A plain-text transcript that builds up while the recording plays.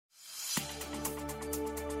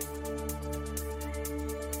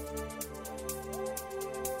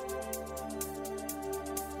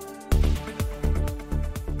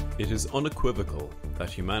It is unequivocal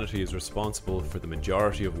that humanity is responsible for the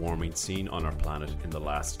majority of warming seen on our planet in the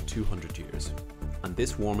last 200 years. And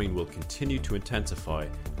this warming will continue to intensify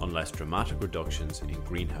unless dramatic reductions in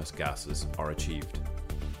greenhouse gases are achieved.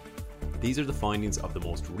 These are the findings of the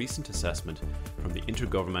most recent assessment from the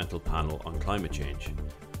Intergovernmental Panel on Climate Change.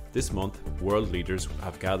 This month, world leaders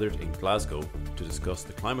have gathered in Glasgow to discuss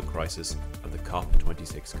the climate crisis at the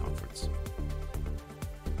COP26 conference.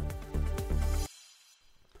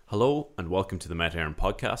 Hello and welcome to the Met Éireann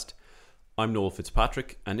podcast. I'm Noel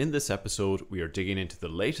Fitzpatrick, and in this episode we are digging into the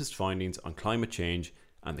latest findings on climate change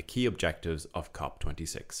and the key objectives of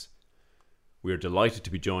COP26. We are delighted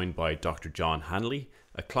to be joined by Dr. John Hanley,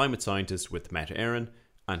 a climate scientist with Met Éireann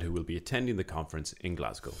and who will be attending the conference in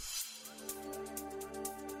Glasgow.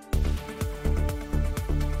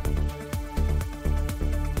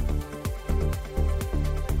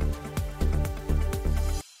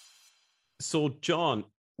 So, John,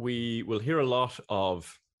 we will hear a lot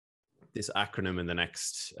of this acronym in the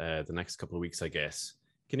next couple of weeks, I guess.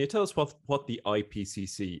 Can you tell us what the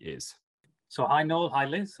IPCC is? So, hi Noel, hi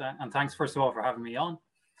Liz, and thanks first of all for having me on.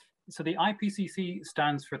 So, the IPCC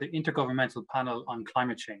stands for the Intergovernmental Panel on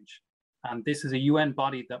Climate Change, and this is a UN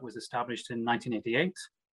body that was established in 1988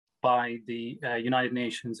 by the United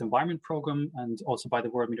Nations Environment Programme and also by the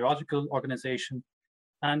World Meteorological Organization.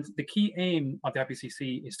 And the key aim of the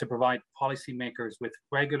IPCC is to provide policymakers with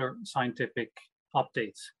regular scientific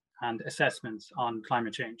updates and assessments on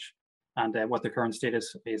climate change and what the current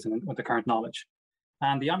status is and what the current knowledge.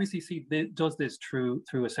 And the IPCC does this through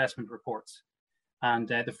assessment reports. And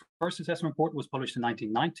the first assessment report was published in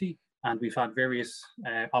 1990, and we've had various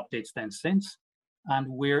updates then since. And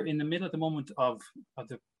we're in the middle at the moment of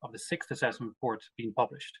the sixth assessment report being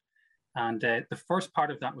published. And the first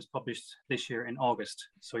part of that was published this year in August.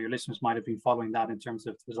 So your listeners might have been following that in terms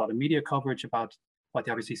of there's a lot of media coverage about what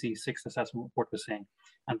the IPCC sixth assessment report was saying.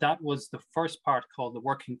 And that was the first part called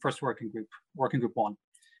the first working group 1.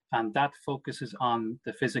 And that focuses on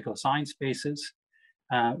the physical science basis.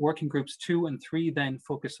 Working groups 2 and 3 then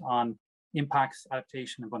focus on impacts,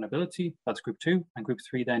 adaptation, and vulnerability. That's group 2. And group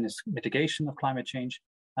 3 then is mitigation of climate change.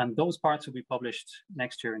 And those parts will be published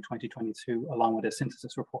next year in 2022, along with a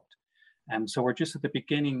synthesis report. So we're just at the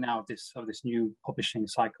beginning now of this new publishing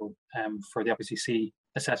cycle for the IPCC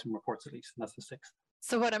assessment reports, at least, and that's the sixth.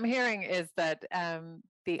 So what I'm hearing is that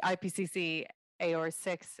the IPCC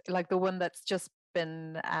AR6, like the one that's just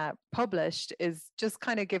been published, is just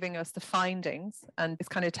kind of giving us the findings and it's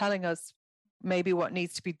kind of telling us maybe what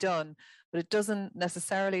needs to be done, but it doesn't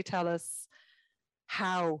necessarily tell us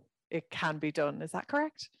how it can be done. Is that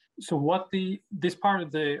correct? So what this part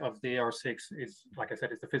of the AR6 is, like I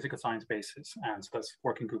said, is the physical science basis, and so that's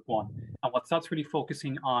working group 1. And what that's really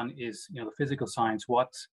focusing on is, the physical science,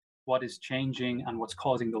 what is changing and what's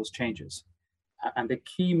causing those changes. And the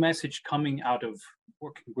key message coming out of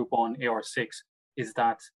working group 1 AR6 is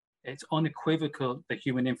that it's unequivocal that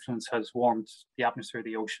human influence has warmed the atmosphere,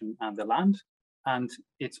 the ocean, and the land. And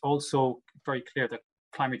it's also very clear that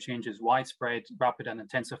climate change is widespread, rapid, and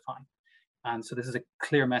intensifying. And so this is a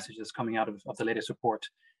clear message that's coming out of the latest report.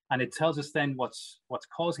 And it tells us then what's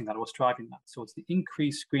causing that, what's driving that. So it's the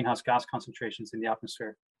increased greenhouse gas concentrations in the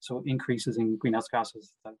atmosphere. So increases in greenhouse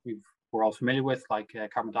gases that we're all familiar with, like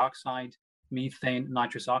carbon dioxide, methane,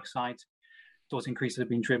 nitrous oxide. Those increases have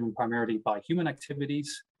been driven primarily by human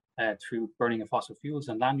activities through burning of fossil fuels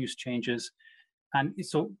and land use changes. And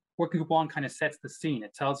so working group 1 kind of sets the scene.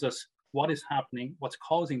 It tells us what is happening, what's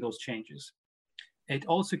causing those changes. It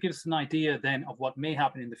also gives us an idea then of what may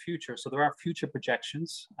happen in the future. So there are future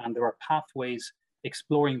projections and there are pathways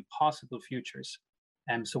exploring possible futures.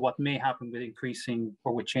 So what may happen with increasing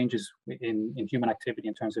or with changes in human activity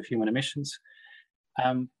in terms of human emissions.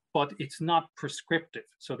 But it's not prescriptive.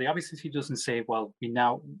 So the IPCC doesn't say, well,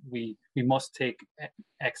 we must take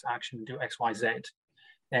X action and do X, Y, Z.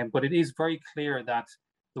 But it is very clear that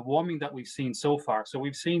the warming that we've seen so far, so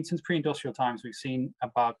we've seen since pre-industrial times, we've seen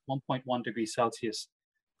about 1.1 degrees Celsius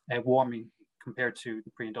warming compared to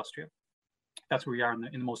the pre-industrial. That's where we are in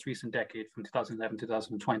the most recent decade from 2011 to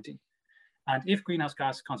 2020. And if greenhouse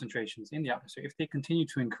gas concentrations in the atmosphere, if they continue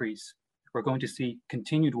to increase, we're going to see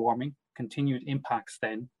continued warming, continued impacts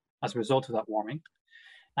then as a result of that warming.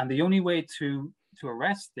 And the only way to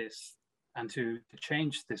arrest this and to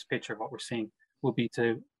change this picture of what we're seeing will be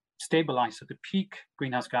to stabilize at the peak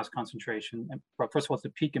greenhouse gas concentration. And first of all, it's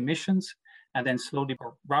the peak emissions, and then slowly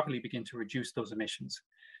or rapidly begin to reduce those emissions,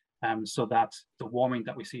 so that the warming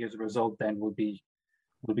that we see as a result then will be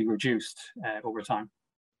reduced over time.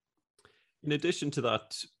 In addition to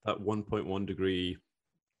that 1.1 degree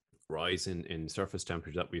rise in surface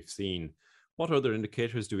temperature that we've seen, What other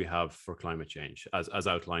indicators do we have for climate change as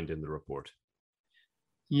outlined in the report?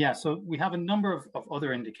 Yeah, so we have a number of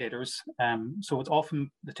other indicators. So it's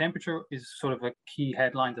often, the temperature is sort of a key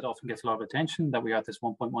headline that often gets a lot of attention, that we are at this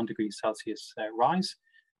 1.1 degrees Celsius rise.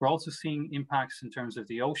 We're also seeing impacts in terms of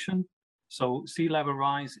the ocean. So sea level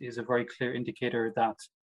rise is a very clear indicator that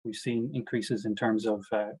we've seen increases in terms of,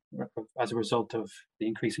 as a result of the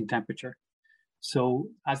increasing temperature. So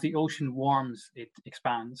as the ocean warms, it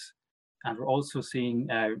expands. And we're also seeing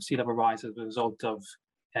sea level rise as a result of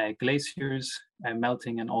glaciers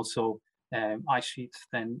melting, and also ice sheets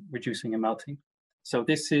then reducing and melting. So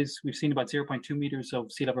we've seen about 0.2 meters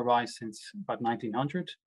of sea level rise since about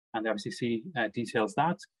 1900, and the IPCC details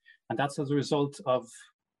that. And that's as a result of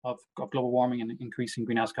global warming and increasing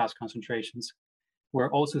greenhouse gas concentrations.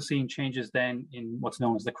 We're also seeing changes then in what's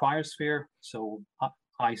known as the cryosphere, so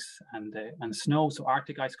ice and snow. So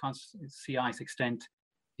Arctic sea ice extent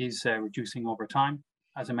is reducing over time.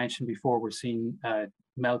 As I mentioned before, we're seeing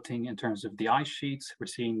melting in terms of the ice sheets. We're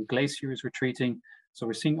seeing glaciers retreating. So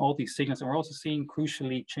we're seeing all these signals, and we're also seeing,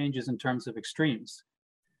 crucially, changes in terms of extremes.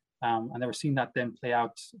 And then we're seeing that then play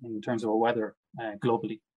out in terms of our weather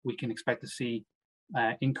globally. We can expect to see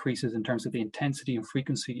increases in terms of the intensity and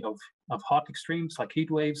frequency of hot extremes like heat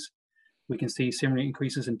waves. We can see similar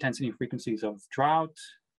increases in intensity and frequencies of drought,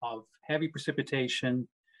 of heavy precipitation.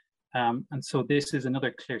 And so this is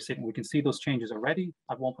another clear signal. We can see those changes already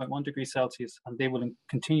at 1.1 degrees Celsius, and they will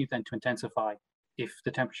continue then to intensify if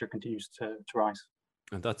the temperature continues to rise.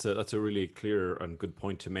 And that's a really clear and good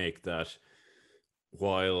point to make, that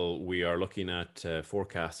while we are looking at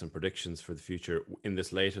forecasts and predictions for the future, in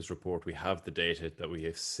this latest report, we have the data that we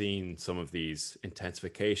have seen some of these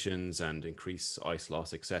intensifications and increased ice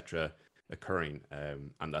loss, etc., occurring,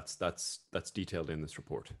 and that's detailed in this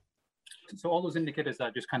report. So all those indicators that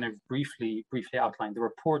I just kind of briefly outlined, the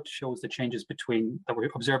report shows the changes that we're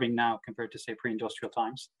observing now compared to, say, pre-industrial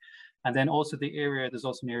times. And then also there's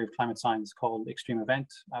also an area of climate science called extreme event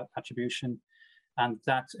attribution. And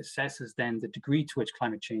that assesses then the degree to which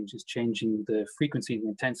climate change is changing the frequency and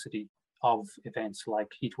intensity of events like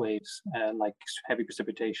heat waves, like heavy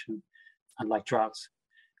precipitation, and like droughts.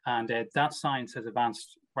 And that science has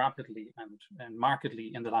advanced rapidly and markedly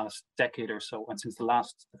in the last decade or so, and since the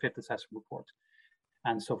fifth assessment report.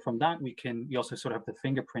 And so from that, we also sort of have the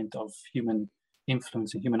fingerprint of human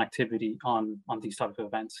influence and human activity on these type of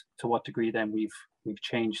events. To what degree then we've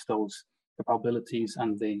changed the probabilities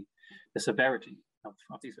and the severity of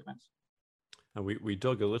these events. And we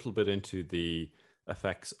dug a little bit into the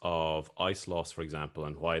effects of ice loss, for example,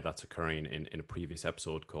 and why that's occurring in a previous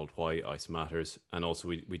episode called Why Ice Matters. And also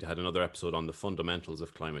we had another episode on the fundamentals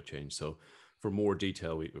of climate change. So for more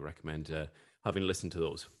detail, we recommend having listened to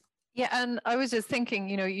those. Yeah, and I was just thinking,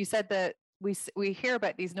 you said that we hear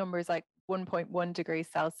about these numbers like 1.1 degrees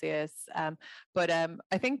Celsius, but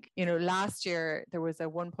I think, last year there was a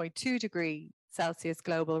 1.2 degree Celsius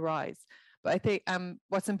global rise. But I think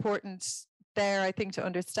what's important there, I think, to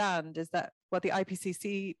understand is that what the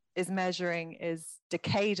IPCC is measuring is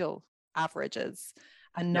decadal averages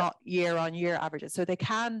and not year-on-year averages. So they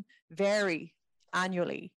can vary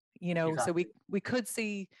annually, Exactly. So we could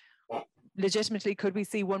see, legitimately, could we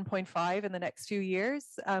see 1.5 in the next few years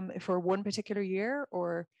for one particular year,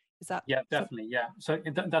 or is that? Yeah, definitely. Yeah. So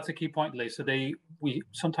that's a key point, Lee. So we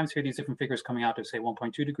sometimes hear these different figures coming out of, say,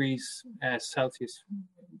 1.2 degrees Celsius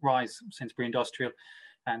rise since pre-industrial.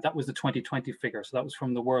 And that was the 2020 figure. So that was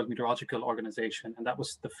from the World Meteorological Organization. And that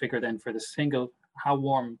was the figure then for how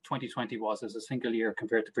warm 2020 was as a single year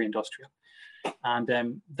compared to pre-industrial.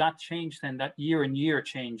 And that change then, that year-on-year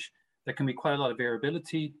change, there can be quite a lot of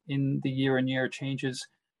variability in the year-on-year changes.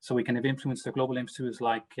 So we can have influence the global influences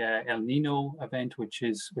like El Nino event, which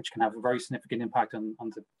can have a very significant impact on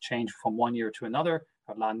the change from one year to another,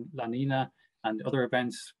 or La Nina and other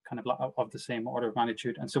events kind of the same order of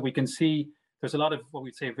magnitude. And so we can see there's a lot of what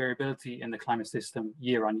we'd say variability in the climate system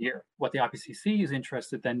year on year. What the IPCC is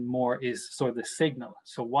interested then more is sort of the signal.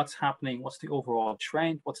 So what's happening? What's the overall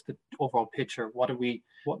trend? What's the overall picture? What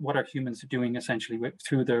are humans doing essentially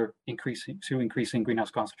through increasing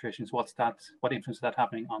greenhouse concentrations? What influence is that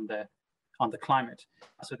having on the climate?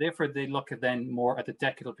 So therefore they look at then more at the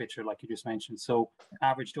decadal picture, like you just mentioned. So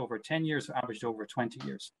averaged over 10 years, or averaged over 20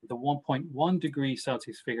 years. The 1.1 degree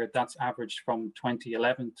Celsius figure, that's averaged from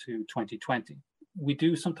 2011 to 2020. We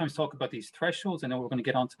do sometimes talk about these thresholds. I know we're going to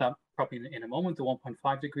get onto that probably in a moment, the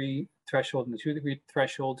 1.5 degree threshold and the 2 degree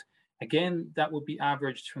threshold. Again, that would be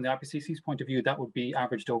averaged from the IPCC's point of view, that would be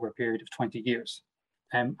averaged over a period of 20 years.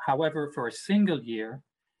 However, for a single year,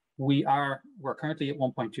 we're currently at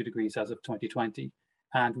 1.2 degrees as of 2020.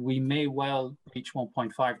 And we may well reach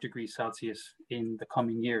 1.5 degrees Celsius in the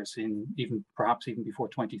coming years, perhaps even before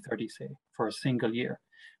 2030, say, for a single year.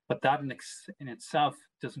 But that in itself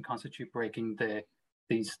doesn't constitute breaking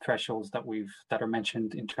these thresholds that are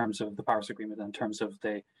mentioned in terms of the Paris Agreement and in terms of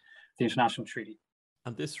the international treaty.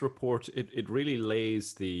 And this report, it really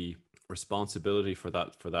lays the responsibility for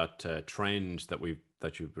that trend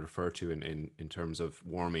that you refer to in terms of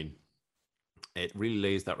warming. It really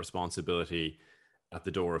lays that responsibility at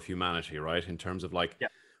the door of humanity, right? In terms of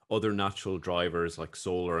other natural drivers like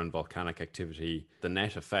solar and volcanic activity, the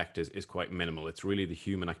net effect is quite minimal. It's really the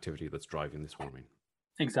human activity that's driving this warming.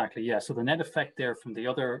 Exactly, yeah. So the net effect there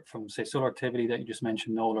from say solar activity that you just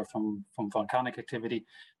mentioned, Noel, or from volcanic activity,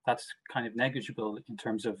 that's kind of negligible in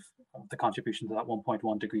terms of the contribution to that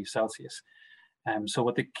 1.1 degrees Celsius. So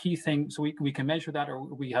what the key thing, so we can measure that, or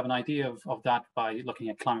we have an idea of that by looking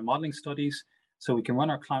at climate modeling studies. So we can run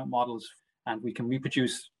our climate models and we can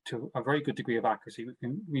reproduce to a very good degree of accuracy. We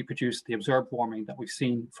can reproduce the observed warming that we've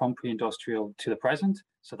seen from pre-industrial to the present.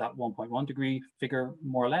 So that 1.1 degree figure,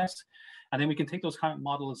 more or less. And then we can take those climate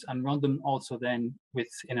models and run them also then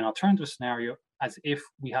in an alternative scenario as if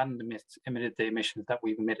we hadn't emitted the emissions that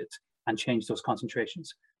we've emitted and change those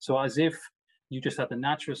concentrations. So as if you just had the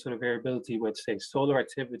natural sort of variability with, say, solar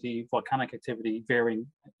activity, volcanic activity varying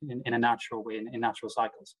in a natural way, in natural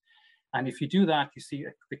cycles. And if you do that, you see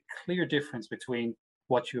a clear difference between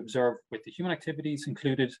what you observe with the human activities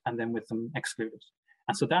included and then with them excluded.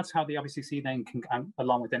 And so that's how the IPCC then can,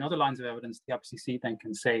 along with then other lines of evidence, the IPCC then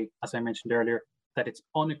can say, as I mentioned earlier, that it's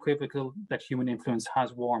unequivocal that human influence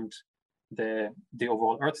has warmed the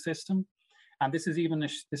overall Earth system. And this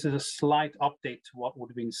is a slight update to what would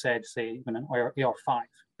have been said, say, even in AR5,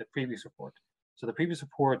 the previous report. So the previous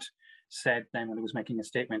report said then, when it was making a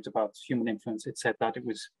statement about human influence, it said that it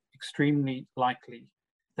was extremely likely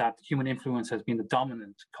that human influence has been the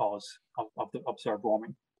dominant cause of the observed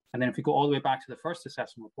warming. And then if we go all the way back to the first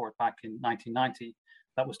assessment report back in 1990,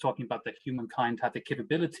 that was talking about that humankind had the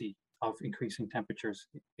capability of increasing temperatures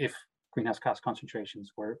if greenhouse gas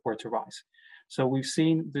concentrations were to rise. So we've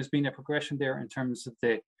seen there's been a progression there in terms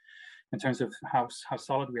of how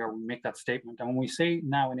solid we are when we make that statement. And when we say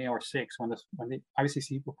now in AR6, when the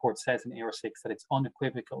IPCC report says in AR6 that it's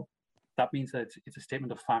unequivocal, that means that it's a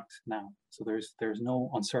statement of fact now. So there's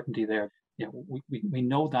no uncertainty there. You know, we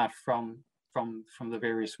know that from the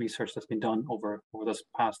various research that's been done over those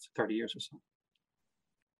past 30 years or so.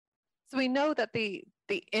 So we know that the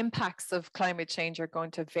impacts of climate change are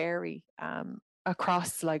going to vary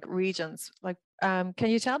across regions. Can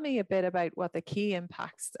you tell me a bit about what the key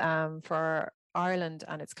impacts for Ireland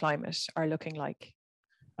and its climate are looking like?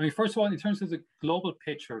 I mean, first of all, in terms of the global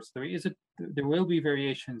pictures, there will be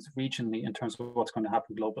variations regionally in terms of what's going to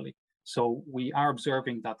happen globally. So we are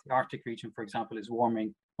observing that the Arctic region, for example, is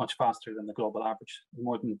warming much faster than the global average,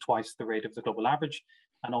 more than twice the rate of the global average.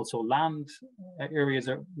 And also land areas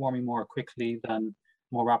are warming more rapidly than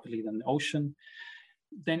the ocean.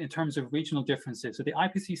 Then in terms of regional differences, so the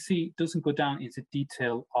IPCC doesn't go down into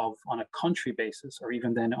detail on a country basis or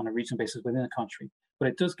even then on a regional basis within a country, but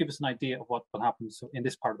it does give us an idea of what will happen in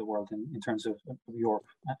this part of the world in terms of Europe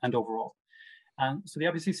and overall. And so the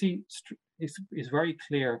IPCC is very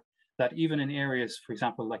clear that even in areas, for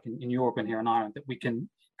example, like in Europe and here in Ireland, that we can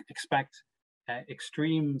expect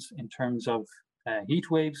extremes in terms of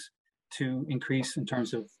heat waves to increase in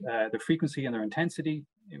terms of the frequency and their intensity.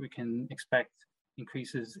 We can expect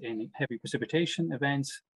increases in heavy precipitation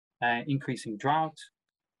events, increasing drought.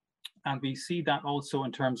 And we see that also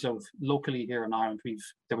in terms of locally here in Ireland.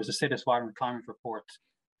 There was a Status of Ireland climate report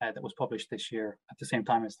that was published this year at the same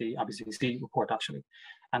time as the IPCC report, actually.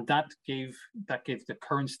 And that gave the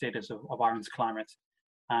current status of Ireland's climate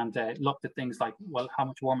and looked at things like, well, how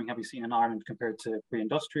much warming have we seen in Ireland compared to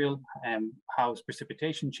pre-industrial? How's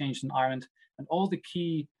precipitation changed in Ireland? And all the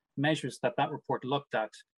key measures that report looked at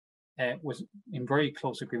was in very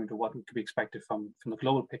close agreement with what could be expected from the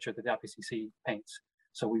global picture that the IPCC paints.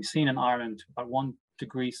 So we've seen in Ireland about 1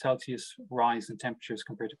 degree Celsius rise in temperatures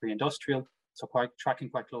compared to pre-industrial, so tracking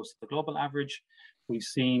quite close to the global average. We've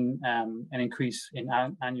seen an increase in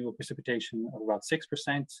annual precipitation of about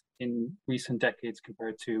 6% in recent decades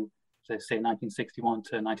compared to, say, 1961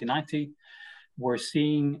 to 1990. We're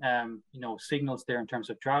seeing, signals there in terms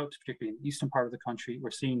of drought, particularly in the eastern part of the country.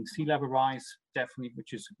 We're seeing sea level rise, definitely,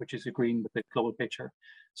 which is agreeing with the global picture.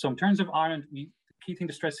 So in terms of Ireland, the key thing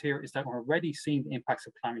to stress here is that we're already seeing the impacts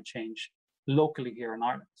of climate change locally here in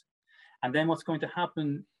Ireland. And then what's going to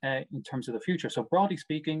happen in terms of the future? So broadly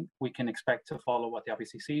speaking, we can expect to follow what the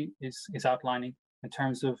IPCC is outlining in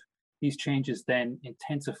terms of these changes then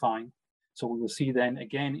intensifying. So we will see then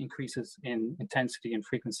again increases in intensity and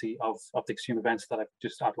frequency of the extreme events that I've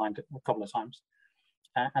just outlined a couple of times.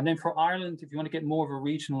 And then for Ireland, if you want to get more of a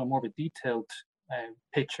regional or more of a detailed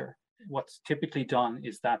picture, what's typically done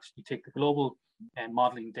is that you take the global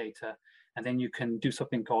modeling data, and then you can do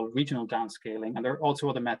something called regional downscaling. And there are also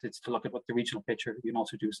other methods to look at what the regional picture. You can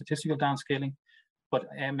also do statistical downscaling. But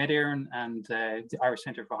Met Éireann and the Irish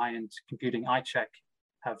Centre for High-End Computing, iCheck,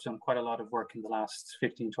 have done quite a lot of work in the last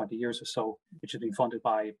 15, 20 years or so, which has been funded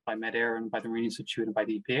by Met Éireann, by the Marine Institute, and by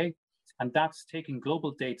the EPA. And that's taking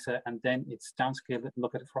global data and then it's downscaled and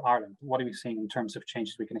look at it for Ireland. What are we seeing in terms of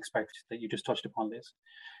changes we can expect that you just touched upon, Liz?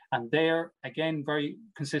 And they're, again, very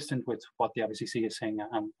consistent with what the IPCC is saying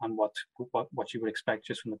and what you would expect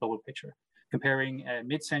just from the global picture. Comparing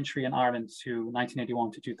mid-century in Ireland to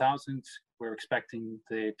 1981 to 2000, we're expecting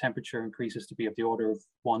the temperature increases to be of the order of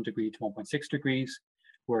 1 degree to 1.6 degrees.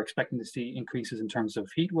 We're expecting to see increases in terms of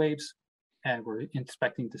heat waves. And we're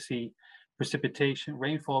expecting to see precipitation,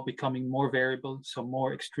 rainfall becoming more variable, so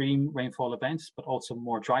more extreme rainfall events, but also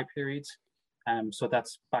more dry periods. So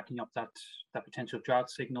that's backing up that potential drought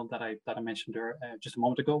signal that I mentioned just a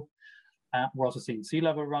moment ago. We're also seeing sea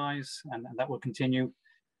level rise, and that will continue.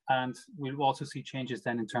 And we'll also see changes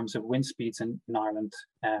then in terms of wind speeds in Ireland.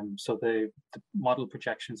 So the model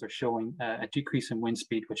projections are showing a decrease in wind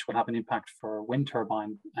speed, which will have an impact for wind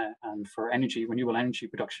turbine and for renewable energy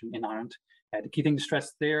production in Ireland. The key thing to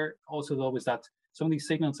stress there also, though, is that some of these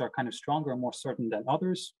signals are kind of stronger and more certain than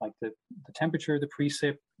others, like the temperature, the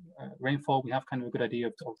precip, rainfall. We have kind of a good idea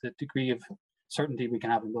of the degree of certainty we can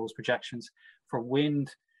have in those projections. For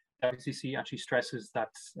wind, the IPCC actually stresses that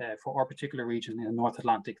for our particular region in the North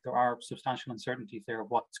Atlantic, there are substantial uncertainties there of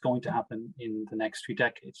what's going to happen in the next few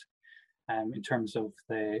decades in terms of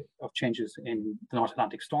changes in the North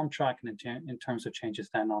Atlantic storm track and in terms of changes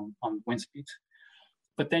then on wind speeds.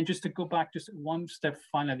 But then just to go back just one step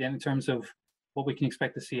finally in terms of what we can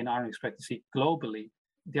expect to see in Ireland, expect to see globally,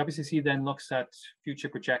 the IPCC then looks at future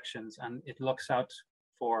projections and it looks out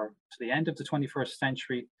to the end of the 21st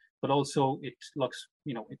century, but also it looks,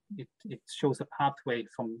 it shows a pathway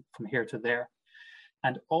from here to there.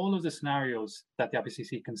 And all of the scenarios that the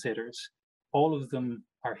IPCC considers, all of them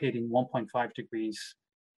are hitting 1.5 degrees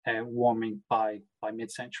warming by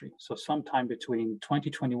mid-century. So sometime between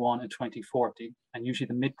 2021 and 2040, and usually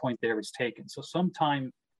the midpoint there is taken. So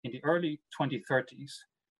sometime in the early 2030s,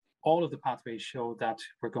 all of the pathways show that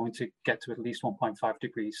we're going to get to at least 1.5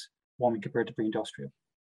 degrees warming compared to pre-industrial.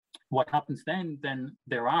 What happens then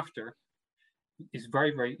thereafter is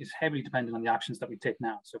heavily dependent on the actions that we take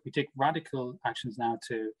now. So if we take radical actions now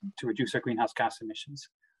to reduce our greenhouse gas emissions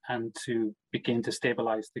and to begin to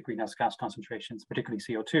stabilize the greenhouse gas concentrations, particularly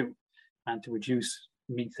CO2, and to reduce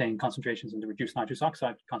methane concentrations and to reduce nitrous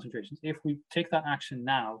oxide concentrations, if we take that action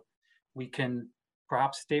now, we can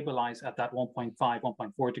perhaps stabilize at that 1.5,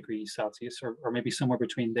 1.4 degrees Celsius, or maybe somewhere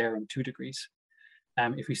between there and 2 degrees.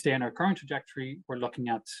 If we stay on our current trajectory, we're looking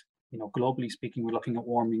at, globally speaking, we're looking at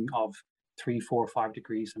warming of 3, 4, 5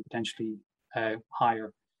 degrees and potentially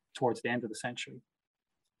higher towards the end of the century.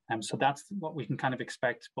 So that's what we can kind of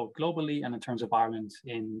expect both globally and in terms of Ireland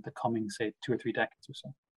in the coming, say, 2 or 3 decades or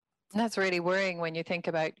so. That's really worrying when you think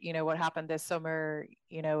about, what happened this summer,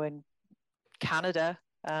 in Canada,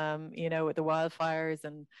 with the wildfires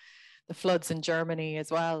and the floods in Germany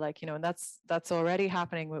as well, and that's already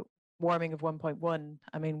happening with warming of 1.1.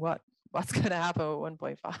 I mean, what's going to happen with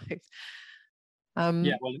 1.5?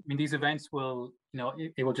 Yeah, well, I mean, these events will,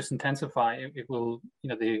 it will just intensify. It will,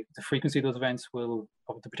 the frequency of those events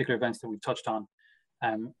of the particular events that we've touched on,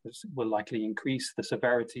 will likely increase. The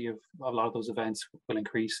severity of a lot of those events will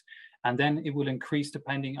increase. And then it will increase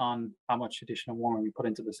depending on how much additional warming we put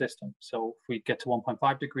into the system. So if we get to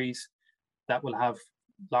 1.5 degrees, that will have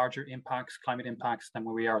larger impacts, climate impacts than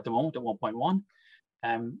where we are at the moment at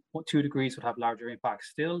 1.1. 2 degrees would have larger impacts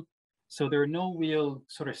still. So there are no real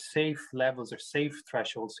sort of safe levels or safe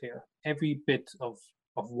thresholds here. Every bit of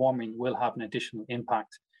warming will have an additional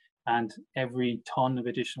impact. And every ton of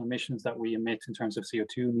additional emissions that we emit in terms of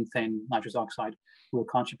CO2, methane, nitrous oxide will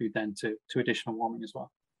contribute then to additional warming as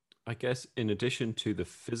well. I guess in addition to the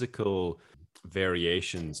physical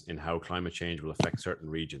variations in how climate change will affect certain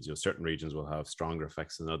regions, certain regions will have stronger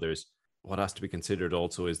effects than others. What has to be considered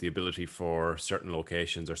also is the ability for certain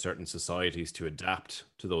locations or certain societies to adapt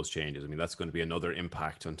to those changes. I mean, that's going to be another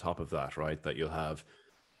impact on top of that, right? That you'll have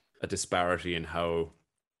a disparity in how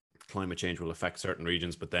climate change will affect certain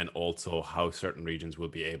regions, but then also how certain regions will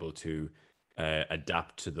be able to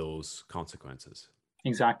adapt to those consequences.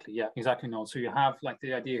 Exactly. Yeah, exactly. No. So you have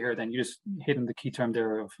the idea here, then you just hit on the key term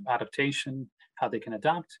there of adaptation, how they can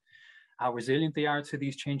adapt. how resilient they are to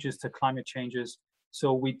these changes, to climate changes.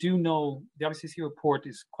 So we do know the IPCC report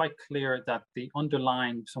is quite clear that the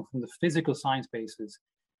underlying, so from the physical science basis,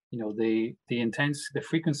 the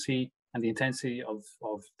frequency and the intensity of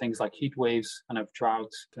things like heat waves and of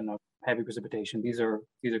droughts and of heavy precipitation, these are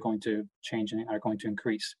going to change and are going to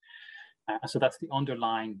increase. So that's the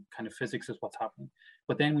underlying kind of physics of what's happening.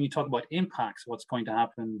 But then when you talk about impacts, what's going to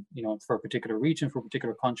happen, for a particular region, for a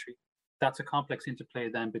particular country, that's a complex interplay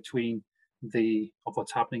then between of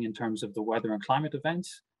what's happening in terms of the weather and climate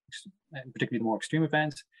events, particularly the more extreme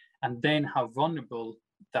events, and then how vulnerable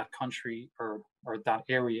that country or that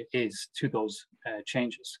area is to those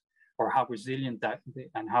changes, or how resilient that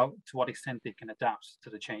and to what extent they can adapt to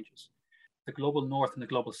the changes. The global north and the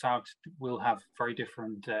global south will have very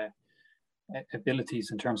different abilities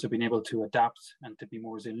in terms of being able to adapt and to be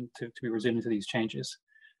more resilient, to be resilient to these changes.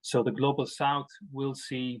 So the global south will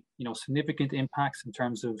see, significant impacts in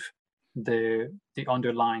terms of the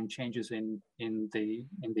underlying changes in the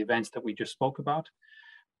events that we just spoke about.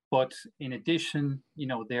 But in addition,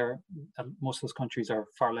 most of those countries are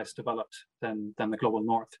far less developed than the global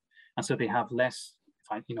north, and so they have less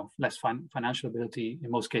financial ability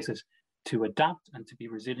in most cases to adapt and to be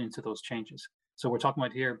resilient to those changes. So we're talking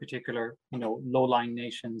about here in particular, low-lying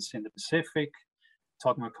nations in the Pacific,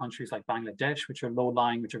 talking about countries like Bangladesh, which are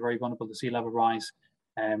low-lying, which are very vulnerable to sea level rise.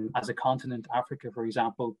 As a continent, Africa, for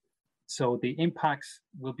example. So the impacts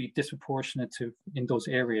will be disproportionate in those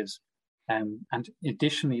areas. And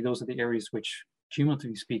additionally, those are the areas which,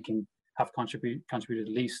 cumulatively speaking, have contributed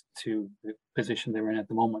least to the position they're in at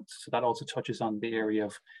the moment. So that also touches on the area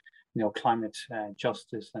of, climate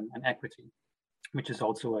justice and equity, which is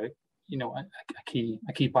also a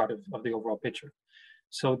key part of the overall picture.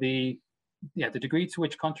 So the degree to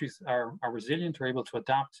which countries are resilient or able to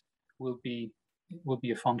adapt will be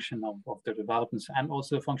a function of their developments, and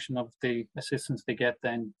also a function of the assistance they get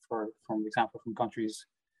then, for example, from countries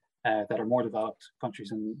that are more developed,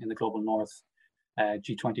 countries in the global north,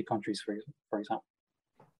 G20 countries, for example.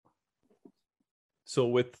 So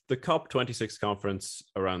with the COP26 conference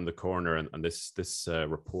around the corner and this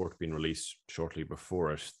report being released shortly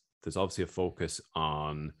before it, there's obviously a focus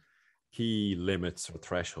on key limits or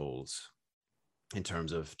thresholds in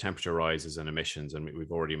terms of temperature rises and emissions. And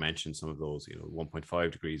we've already mentioned some of those,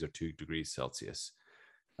 1.5 degrees or 2 degrees Celsius.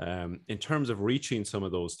 In terms of reaching some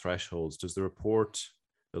of those thresholds, does the report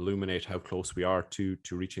illuminate how close we are to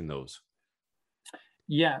reaching those?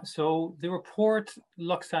 Yeah, so the report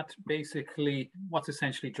looks at basically what's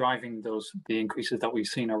essentially driving the increases that we've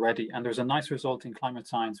seen already. And there's a nice result in climate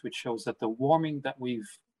science which shows that the warming that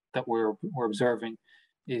we're observing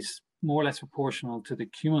is more or less proportional to the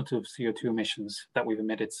cumulative CO2 emissions that we've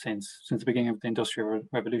emitted since the beginning of the Industrial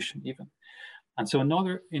Revolution even. And so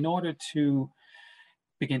in order to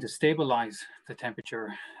begin to stabilize the temperature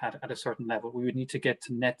at a certain level, we would need to get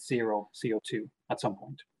to net zero CO2 at some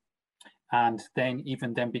point. And then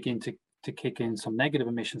begin to kick in some negative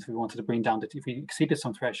emissions if we wanted to bring down if we exceeded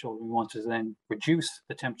some threshold, we wanted to then reduce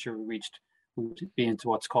the temperature we reached, we would be into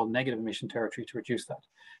what's called negative emission territory to reduce that.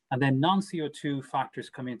 And then non-CO2 factors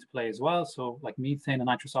come into play as well. So like methane and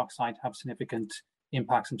nitrous oxide have significant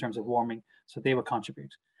impacts in terms of warming, so they will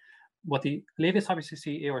contribute. What the latest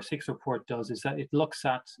IPCC AR6 report does is that it looks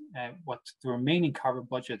at what the remaining carbon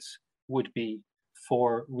budgets would be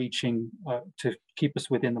for reaching, to keep us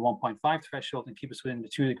within the 1.5 threshold and keep us within the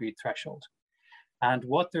 2 degree threshold. And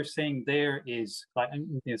what they're saying there is,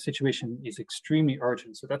 the situation is extremely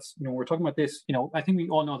urgent. So that's, we're talking about this, I think we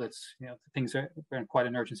all know that, things are in quite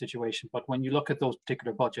an urgent situation. But when you look at those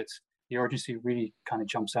particular budgets, the urgency really kind of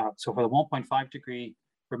jumps out. So for the 1.5 degree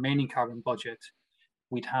remaining carbon budget,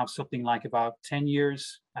 we'd have something like about 10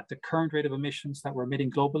 years at the current rate of emissions that we're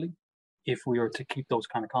emitting globally, if we were to keep those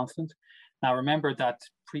kind of constant. Now, remember that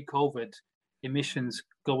pre-COVID,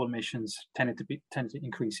 global emissions tended to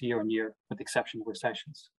increase year on year, with the exception of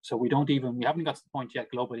recessions. So we haven't got to the point yet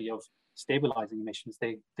globally of stabilizing emissions.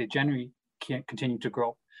 They generally can't continue to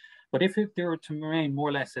grow. But if they were to remain more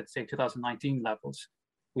or less at, say, 2019 levels,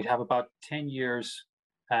 we'd have about 10 years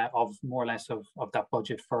of more or less of that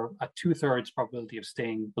budget for a 2/3 probability of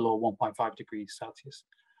staying below 1.5 degrees Celsius.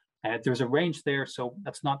 There's a range there, so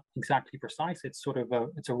that's not exactly precise. It's sort of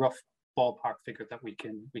it's a rough ballpark figure that we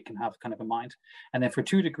can have kind of in mind. And then for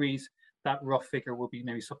 2 degrees, that rough figure will be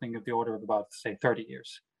maybe something of the order of about, say, 30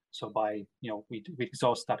 years. So by, we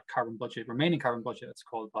exhaust that remaining carbon budget, it's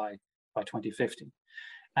called, by 2050.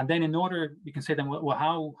 And then we can say then, well,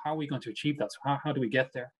 how are we going to achieve that? So how do we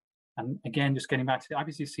get there? And again, just getting back to the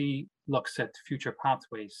IPCC looks at future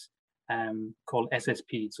pathways called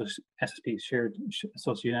SSP. So SSP, Shared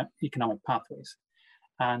Socio-Economic Pathways.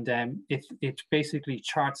 And it basically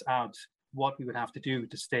charts out what we would have to do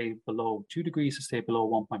to stay below 2 degrees, to stay below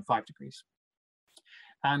 1.5 degrees.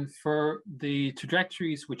 And for the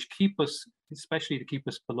trajectories which keep us, especially to keep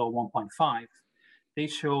us below 1.5, they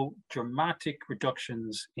show dramatic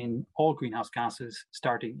reductions in all greenhouse gases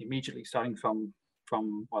starting immediately, starting from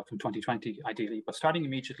 2020 ideally, but starting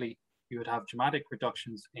immediately, you would have dramatic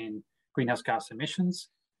reductions in greenhouse gas emissions,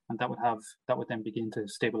 and that would then begin to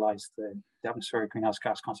stabilize the atmospheric greenhouse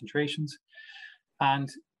gas concentrations. And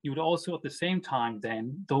you would also, at the same time,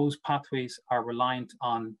 then those pathways are reliant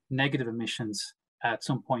on negative emissions at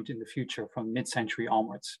some point in the future from mid-century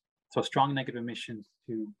onwards. So strong negative emissions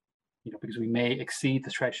to, because we may exceed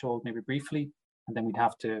the threshold maybe briefly, and then we'd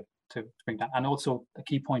have to bring that. And also a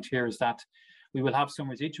key point here is that we will have some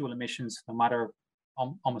residual emissions no matter,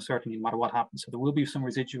 almost certainly, no matter what happens. So there will be some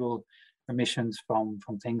residual emissions from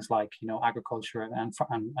things like, agriculture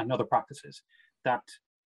and other practices that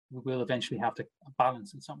we will eventually have to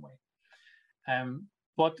balance in some way.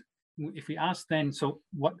 But if we ask then, so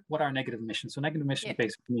what are negative emissions? So negative emissions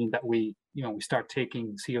basically mean that we start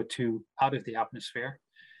taking CO2 out of the atmosphere,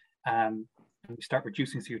 and we start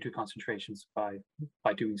reducing CO2 concentrations by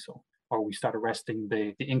doing so, or we start arresting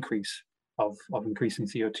the increase of increasing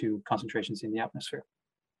CO2 concentrations in the atmosphere.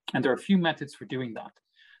 And there are a few methods for doing that.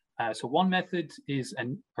 So one method is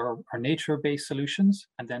our nature-based solutions,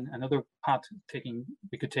 and then another path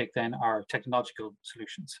we could take then are technological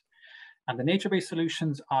solutions. And the nature-based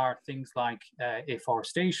solutions are things like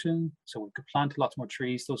afforestation. So we could plant lots more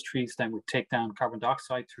trees. Those trees then would take down carbon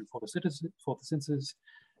dioxide through photosynthesis.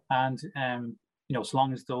 And so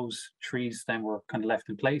long as those trees then were kind of left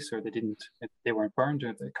in place, or they weren't burned,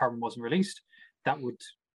 or the carbon wasn't released, that would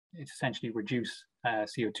essentially reduce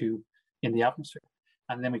CO2 in the atmosphere.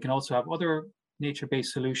 And then we can also have other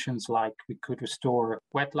nature-based solutions, like we could restore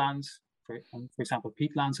wetlands, for example,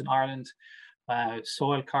 peatlands in Ireland,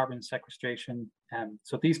 soil carbon sequestration.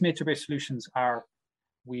 So these nature-based solutions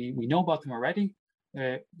we know about them already.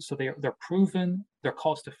 So they're proven, they're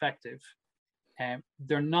cost-effective.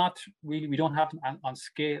 They're not really, we don't have them at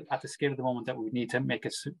the scale at the moment that we need to make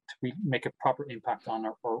a proper impact on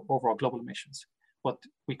our overall global emissions. But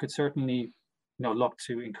we could certainly look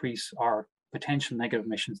to increase our potential negative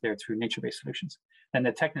emissions there through nature-based solutions. Then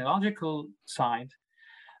the technological side,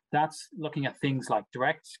 that's looking at things like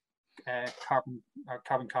direct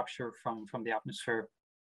carbon capture from the atmosphere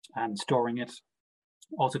and storing it.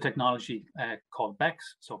 Also technology called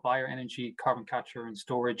BECCS, so bioenergy, carbon capture and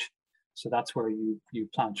storage. So that's where you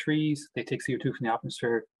plant trees, they take CO2 from the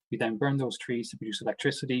atmosphere, you then burn those trees to produce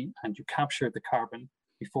electricity, and you capture the carbon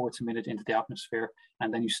before it's emitted into the atmosphere,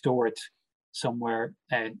 and then you store it somewhere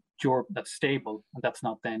that's stable, and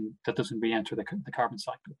that doesn't re-enter the carbon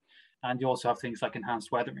cycle. And you also have things like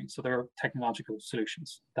enhanced weathering. So there are technological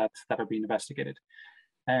solutions that are being investigated.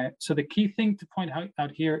 So the key thing to point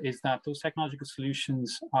out here is that those technological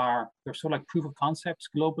solutions they're sort of like proof of concepts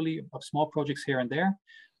globally of small projects here and there,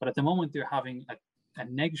 but at the moment they're having a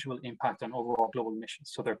negligible impact on overall global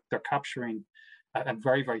emissions. So they're capturing a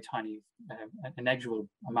very, very tiny, a negligible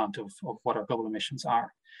amount of what our global emissions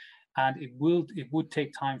are. And it would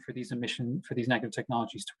take time for these negative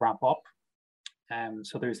technologies to ramp up.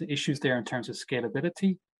 So there's issues there in terms of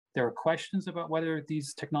scalability. There are questions about whether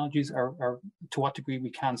these technologies are to what degree we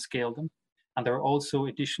can scale them. And there are also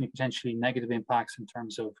additionally potentially negative impacts in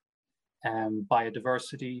terms of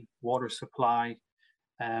biodiversity, water supply,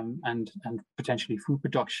 and potentially food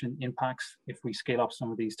production impacts if we scale up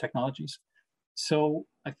some of these technologies. So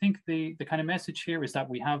I think the kind of message here is that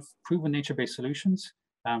we have proven nature-based solutions,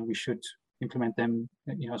 and we should implement them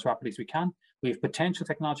as rapidly as we can. We have potential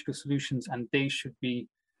technological solutions, and they should be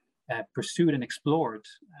pursued and explored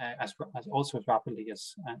as rapidly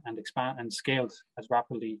and expand and scaled as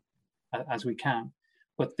rapidly as we can.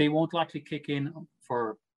 But they won't likely kick in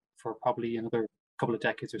for probably another couple of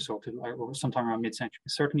decades or so, or sometime around mid-century.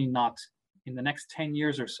 Certainly not in the next 10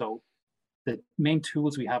 years or so. The main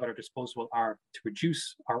tools we have at our disposal are to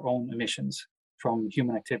reduce our own emissions from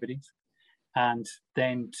human activities, and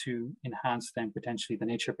then to enhance then potentially the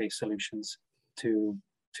nature-based solutions to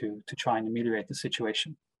try and ameliorate the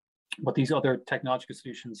situation. But these other technological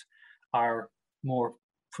solutions are more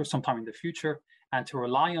for some time in the future, and to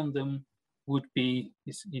rely on them would be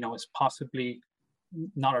is possibly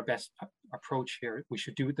not our best approach here. We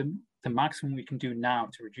should do the maximum we can do now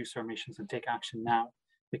to reduce our emissions and take action now,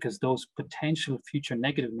 because those potential future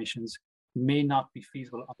negative emissions may not be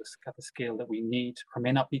feasible at the scale that we need, or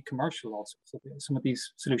may not be commercial also. So some of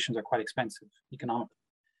these solutions are quite expensive economically,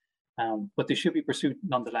 but they should be pursued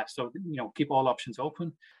nonetheless. So keep all options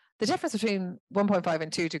open. the difference between 1.5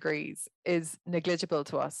 and 2 degrees is negligible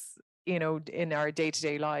to us, in our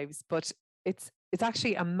day-to-day lives, but it's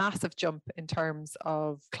actually a massive jump in terms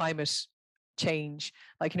of climate change.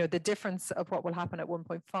 Like, the difference of what will happen at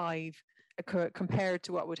 1.5 compared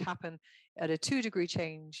to what would happen at a 2-degree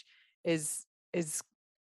change is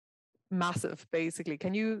massive, basically.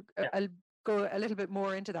 Can you go a little bit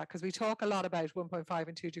more into that? Because we talk a lot about 1.5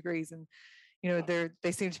 and 2 degrees, and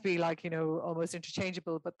they seem to be like, almost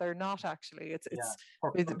interchangeable, but they're not actually. It's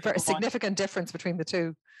a very significant difference between the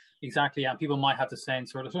two. Exactly, and people might have the same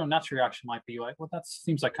sort of natural reaction might be like, well, that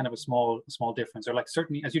seems like kind of a small difference, or like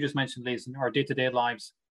certainly, as you just mentioned, Liz, in our day-to-day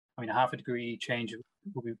lives, I mean, a half a degree change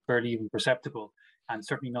will be barely even perceptible, and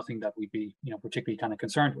certainly nothing that we'd be, particularly kind of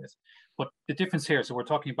concerned with. But the difference here, so we're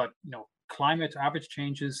talking about, climate average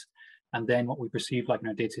changes, and then what we perceive like in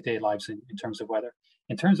our day-to-day lives in terms of weather.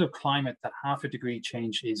 In terms of climate, that half a degree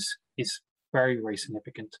change is very, very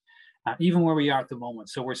significant, even where we are at the moment.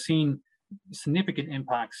 So we're seeing significant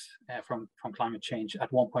impacts from climate change at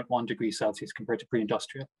 1.1 degrees Celsius compared to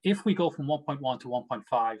pre-industrial. If we go from 1.1 to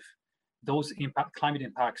 1.5, those climate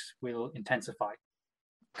impacts will intensify.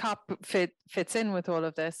 COP fits in with all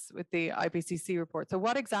of this, with the IPCC report. So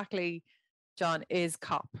what exactly, John, is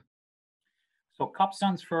COP? So COP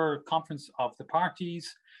stands for Conference of the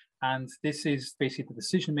Parties, and this is basically the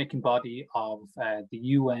decision-making body of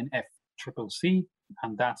the UNFCCC,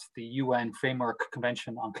 and that's the UN Framework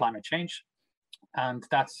Convention on Climate Change. And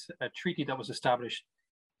that's a treaty that was established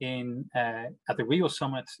at the Rio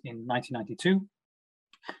Summit in 1992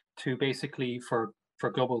 to basically for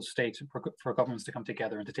global states, for governments to come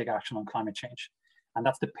together and to take action on climate change. And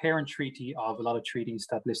that's the parent treaty of a lot of treaties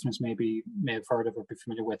that listeners may have heard of or be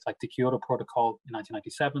familiar with, like the Kyoto Protocol in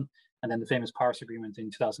 1997, and then the famous Paris Agreement in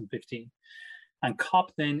 2015. And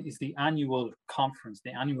COP then is the annual conference,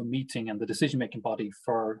 the annual meeting, and the decision-making body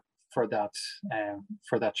for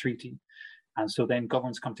that treaty. And so then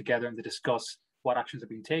governments come together and they discuss what actions are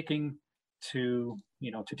being taken to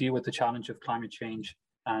deal with the challenge of climate change,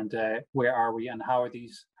 and where are we, and how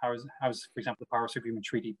is, for example, the Paris Agreement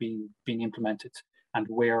treaty being implemented, and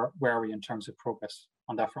where are we in terms of progress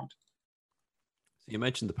on that front. You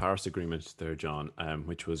mentioned the Paris Agreement there, John,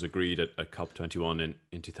 which was agreed at COP21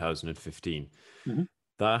 in 2015. Mm-hmm.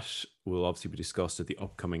 That will obviously be discussed at the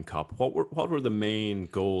upcoming COP. What were the main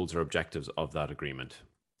goals or objectives of that agreement?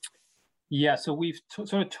 Yeah, so we've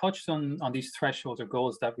sort of touched on these thresholds or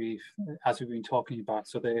goals that we've been talking about.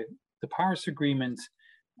 So the Paris Agreement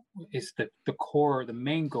is the core, the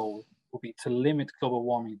main goal will be to limit global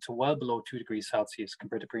warming to well below 2 degrees Celsius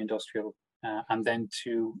compared to pre-industrial, and then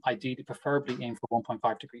to ideally, preferably aim for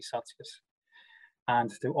 1.5 degrees Celsius.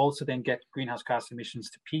 And to also then get greenhouse gas emissions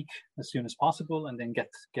to peak as soon as possible, and then get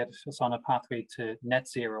us on a pathway to net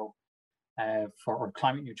zero or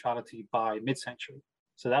climate neutrality by mid-century.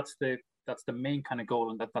 So that's the main kind of goal,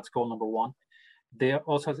 and that's goal number one. It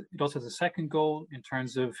also has a second goal in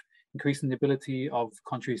terms of increasing the ability of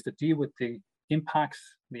countries to deal with the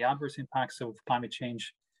adverse impacts of climate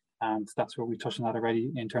change. And that's where we touched on that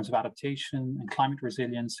already in terms of adaptation and climate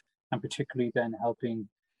resilience, and particularly then helping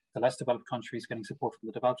the less developed countries, getting support from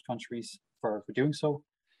the developed countries for doing so.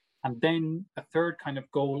 And then a third kind of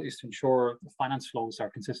goal is to ensure the finance flows are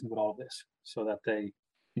consistent with all of this, so that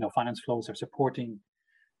finance flows are supporting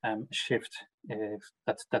a shift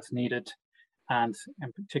that's needed, and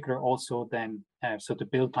in particular also then so to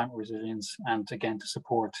build climate resilience, and again to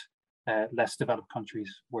support less developed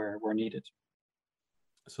countries where needed.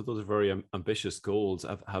 So those are very ambitious goals.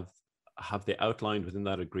 Have they outlined within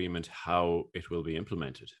that agreement how it will be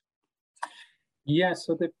implemented? Yeah,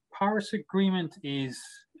 so the Paris Agreement is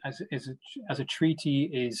as a treaty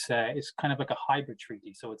is kind of like a hybrid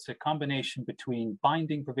treaty. So it's a combination between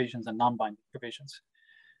binding provisions and non-binding provisions.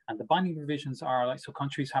 And the binding provisions are so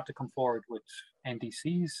countries have to come forward with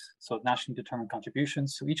NDCs, so nationally determined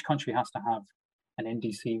contributions. So each country has to have an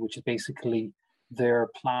NDC, which is basically their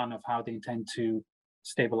plan of how they intend to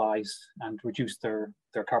stabilize and reduce their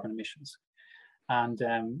carbon emissions. And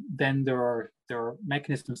then there are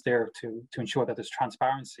mechanisms there to ensure that there's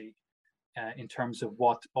transparency in terms of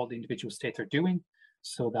what all the individual states are doing,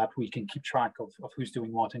 so that we can keep track of who's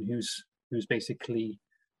doing what and who's basically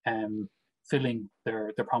filling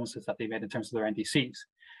their promises that they made in terms of their NDCs.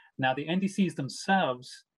 Now, the NDCs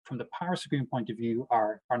themselves, from the Paris Agreement point of view,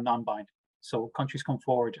 are non-binding. So countries come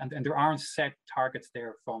forward, and there aren't set targets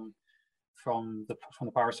there from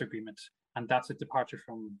the Paris Agreement, and that's a departure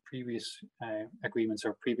from previous agreements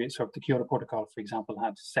or the Kyoto Protocol, for example,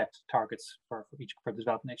 had set targets for the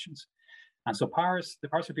developed nations. And so the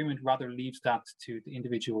Paris Agreement rather leaves that to the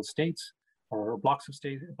individual states or blocks of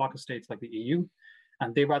states like the EU,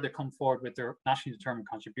 And they rather come forward with their nationally determined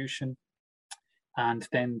contribution, and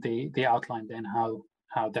then they outline then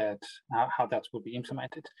how that will be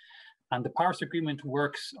implemented. And the Paris Agreement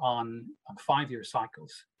works on 5-year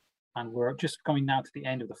cycles. And we're just coming now to the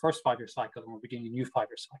end of the first 5-year cycle, and we're beginning a new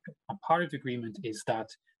 5-year cycle. And part of the agreement is that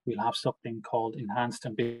we'll have something called enhanced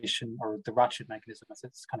ambition, or the ratchet mechanism, as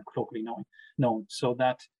it's kind of colloquially known, so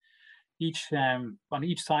that on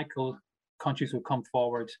each cycle, countries will come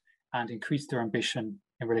forward and increase their ambition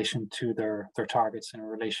in relation to their targets, and in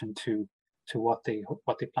relation to what they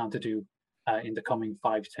plan to do in the coming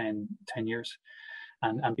 5, 10 years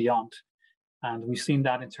and beyond. And we've seen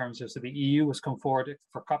that in terms of, so the EU has come forward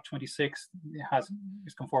for COP26, has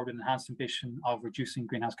come forward with an enhanced ambition of reducing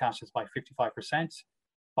greenhouse gases by 55%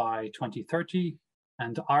 by 2030.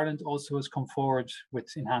 And Ireland also has come forward with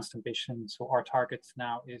enhanced ambition. So our target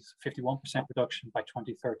now is 51% reduction by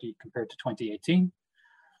 2030 compared to 2018.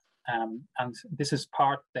 And this is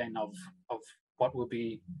part then of what will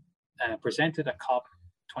be presented at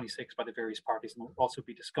COP26 by the various parties, and will also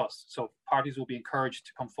be discussed. So parties will be encouraged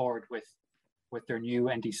to come forward with their new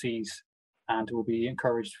NDCs, and will be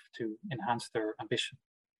encouraged to enhance their ambition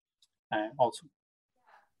also.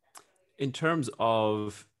 In terms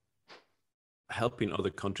of helping other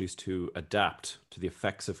countries to adapt to the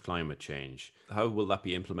effects of climate change, how will that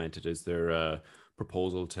be implemented? Is there a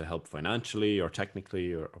proposal to help financially or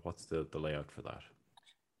technically, or what's the layout for that?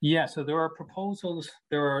 Yeah, so there are proposals,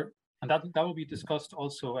 and that will be discussed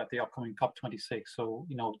also at the upcoming COP26. So,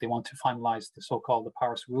 they want to finalize the so-called the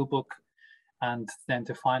Paris Rulebook, and then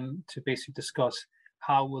to basically discuss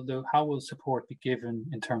how will support be given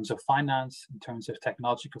in terms of finance, in terms of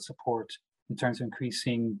technological support, in terms of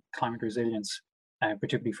increasing climate resilience,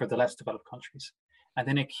 particularly for the less developed countries. And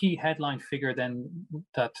then a key headline figure then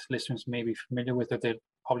that listeners may be familiar with, or they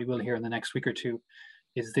probably will hear in the next week or two,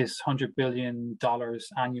 is this $100 billion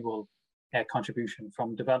annual contribution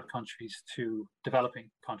from developed countries to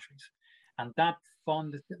developing countries. And that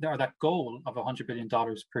fund, or that goal of $100 billion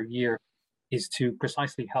per year, is to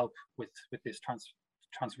precisely help with this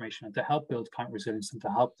transformation, and to help build climate resilience, and to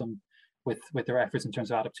help them with their efforts in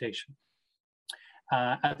terms of adaptation.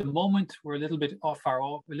 At the moment, we're a little bit off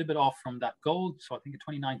from that goal. So I think in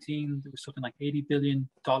 2019 there was something like $80 billion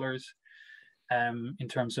in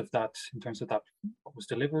terms of that what was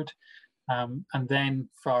delivered, and then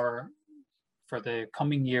for the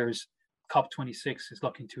coming years, COP26 is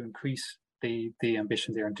looking to increase the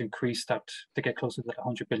ambition there, and to increase that, to get closer to that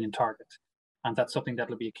 100 billion target. And that's something that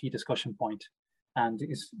will be a key discussion point, and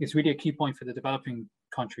it's really a key point for the developing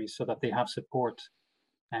countries, so that they have support,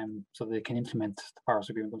 so they can implement the Paris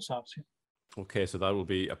Agreement themselves. Yeah. Okay, so that will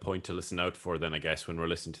be a point to listen out for then, I guess, when we're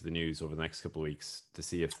listening to the news over the next couple of weeks, to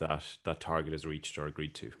see if that target is reached or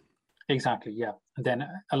agreed to. Exactly, yeah. And then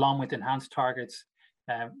along with enhanced targets,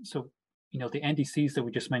 so the NDCs that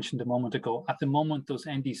we just mentioned a moment ago, at the moment, those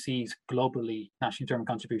NDCs globally, nationally determined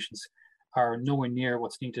contributions, are nowhere near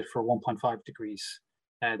what's needed for 1.5 degrees,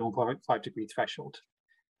 the 1.5 degree threshold.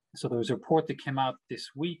 So there was a report that came out this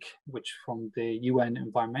week, which from the UN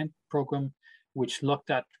Environment Programme, which looked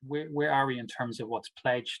at where are we in terms of what's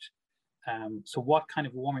pledged. So what kind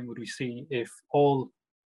of warming would we see if all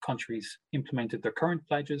countries implemented their current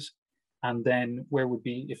pledges, and then where would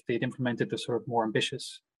be if they'd implemented the sort of more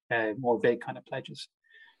ambitious, more vague kind of pledges.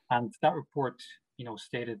 And that report,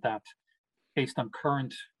 stated that based on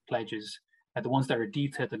current pledges, the ones that are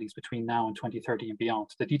detailed at least between now and 2030 and beyond,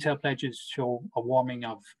 the detailed pledges show a warming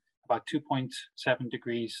of about 2.7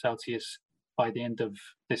 degrees Celsius by the end of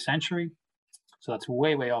this century. So that's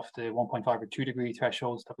way, way off the 1.5 or 2 degree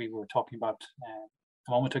thresholds that we were talking about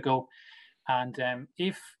a moment ago. And a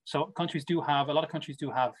lot of countries do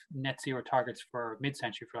have net zero targets for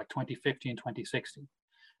mid-century, for like 2050 and 2060.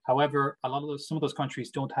 However, some of those countries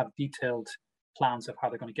don't have detailed plans of how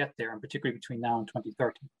they're going to get there, and particularly between now and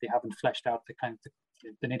 2030, they haven't fleshed out the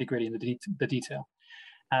nitty-gritty and the detail.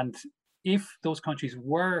 And if those countries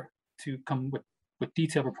were to come with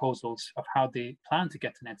detailed proposals of how they plan to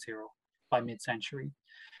get to net zero by mid-century,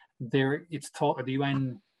 it's thought, or the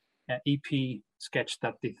UN EP sketched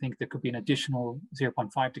that they think there could be an additional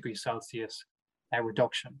 0.5 degrees Celsius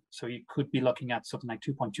reduction. So you could be looking at something like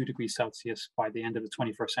 2.2 degrees Celsius by the end of the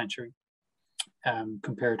 21st century,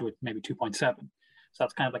 compared with maybe 2.7. So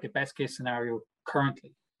that's kind of like a best case scenario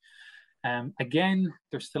currently. Again,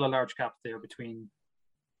 there's still a large gap there between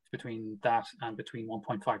that and between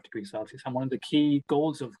 1.5 degrees Celsius. And one of the key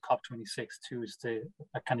goals of COP26 too is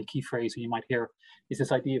a kind of key phrase you might hear is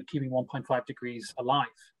this idea of keeping 1.5 degrees alive,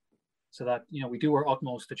 so that we do our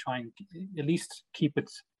utmost to try and at least keep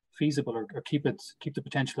it feasible or keep the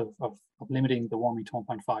potential of limiting the warming to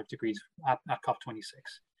 1.5 degrees at COP26.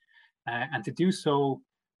 And to do so,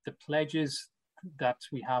 the pledges that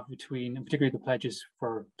we have between, and particularly the pledges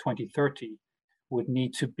for 2030, would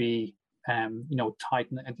need to be,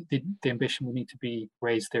 tightened, and the ambition will need to be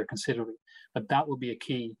raised there considerably. But that will be a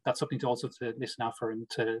key. That's something to also to listen out for and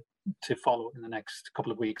to follow in the next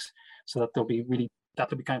couple of weeks, so that that'll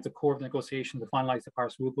be kind of the core of the negotiation to finalize the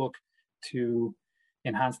Paris Rulebook, to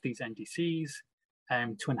enhance these NDCs,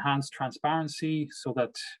 to enhance transparency, so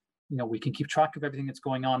that we can keep track of everything that's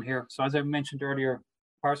going on here. So as I mentioned earlier,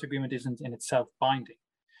 the Paris Agreement isn't in itself binding,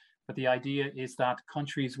 but the idea is that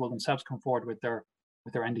countries will themselves come forward with their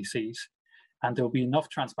NDCs, and there will be enough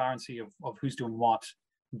transparency of who's doing what,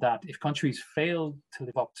 that if countries fail to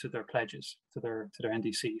live up to their pledges, to their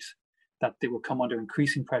NDCs, that they will come under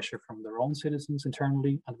increasing pressure from their own citizens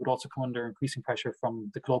internally, and would also come under increasing pressure from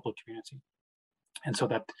the global community. And so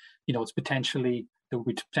that, there will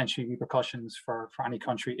be potentially repercussions for any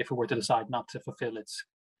country if it were to decide not to fulfill its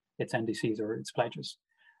NDCs or its pledges.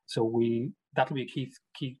 So that'll be a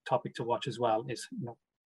key topic to watch as well. Is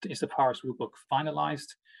the Paris Rulebook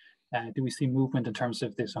finalized? Do we see movement in terms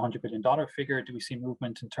of this $100 billion figure? Do we see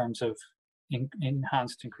movement in terms of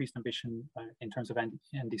increased ambition in terms of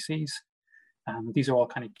NDCs? These are all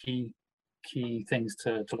kind of key things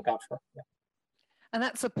to look out for. Yeah. And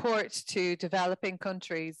that support to developing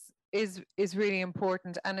countries is really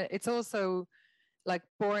important, and it's also like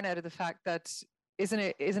born out of the fact that isn't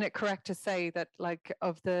it correct to say that like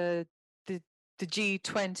of the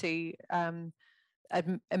G20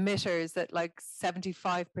 emitters, that like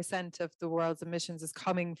 75% of the world's emissions is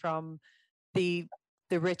coming from the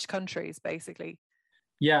rich countries, basically?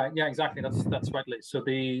 Yeah, exactly. That's right, Liz. So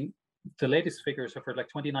the latest figures are for like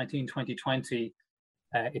 2019, 2020.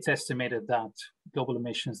 It's estimated that global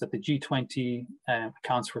emissions, that the G20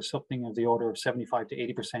 accounts for something of the order of 75 to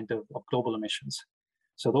 80% of global emissions.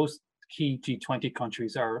 So those key G20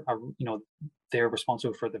 countries are they're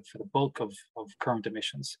responsible for the bulk of current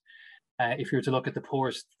emissions. If you were to look at the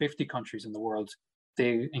poorest 50 countries in the world,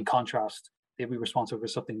 in contrast, they'll be responsible for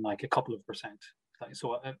something like a couple of percent.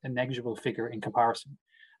 So a negligible figure in comparison.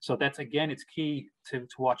 So that's, again, it's key to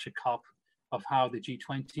watch a COP of how the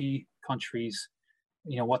G20 countries,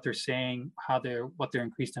 what they're saying, what their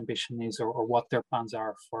increased ambition is, or what their plans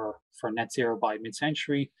are for net zero by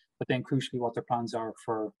mid-century, but then crucially what their plans are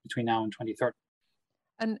for between now and 2030.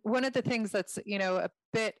 And one of the things that's, a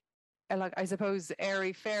bit like, I suppose,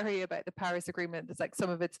 airy-fairy about the Paris Agreement is like some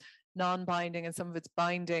of it's non-binding and some of it's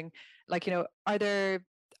binding. Like, are there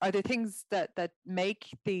things that make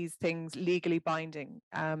these things legally binding?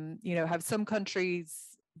 Have some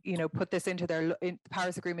countries, put this into the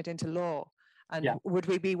Paris Agreement into law? And would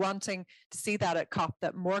we be wanting to see that at COP,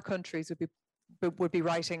 that more countries would be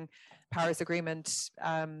writing Paris Agreement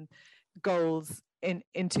goals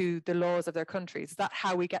into the laws of their countries? Is that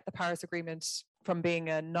how we get the Paris Agreement from being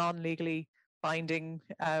a non-legally binding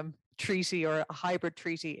treaty or a hybrid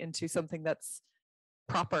treaty into something that's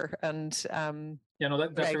proper? And that's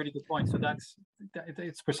a really good point. So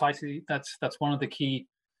it's precisely that's one of the key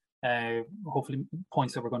hopefully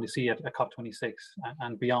points that we're going to see at COP26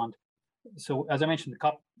 and beyond. So as I mentioned,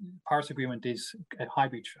 the Paris Agreement is a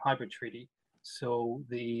hybrid treaty. So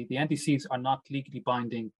the NDCs are not legally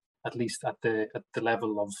binding, at least at the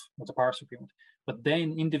level of the Paris Agreement. But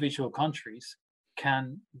then individual countries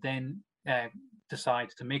can then decide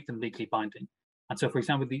to make them legally binding. And so, for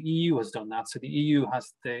example, the EU has done that. So the EU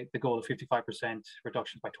has the goal of 55%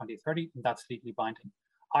 reduction by 2030, and that's legally binding.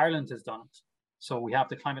 Ireland has done it. So we have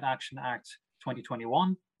the Climate Action Act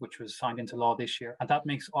 2021, which was signed into law this year, and that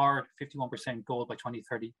makes our 51% goal by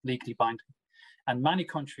 2030 legally binding. And many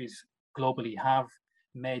countries globally have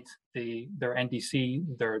made their NDC,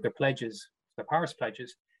 their pledges, their Paris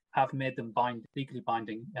pledges, have made them legally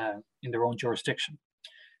binding in their own jurisdiction.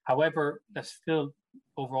 However, that's still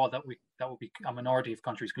overall that would be a minority of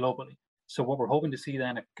countries globally. So what we're hoping to see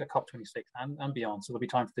then at COP26 and beyond, so there'll be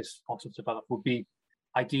time for this also to develop, would be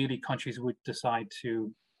ideally countries would decide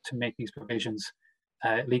to make these provisions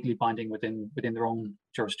legally binding within their own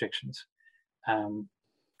jurisdictions. And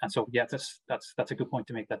so, yeah, that's a good point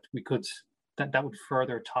to make, that we could that would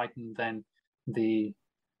further tighten then the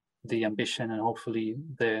ambition and hopefully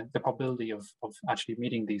the probability of actually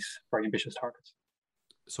meeting these very ambitious targets.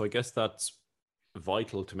 So I guess that's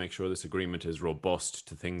vital to make sure this agreement is robust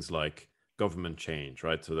to things like government change,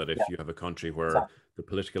 right? So that if you have a country where the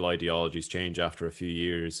political ideologies change after a few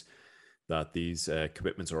years, that these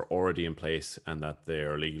commitments are already in place and that they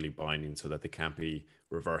are legally binding, so that they can't be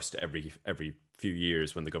reversed every few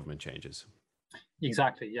years when the government changes.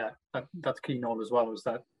 Exactly, yeah. That's key note as well, is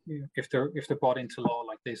that if they're brought into law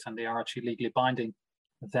like this and they are actually legally binding,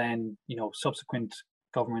 then subsequent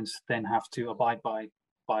governments then have to abide by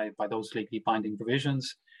those legally binding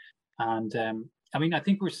provisions. And I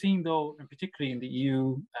think we're seeing, though, and particularly in the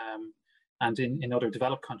EU and in other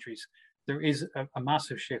developed countries, there is a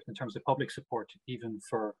massive shift in terms of public support, even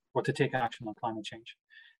for what to take action on climate change.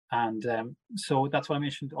 And so that's what I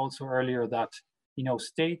mentioned also earlier, that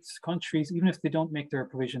states, countries, even if they don't make their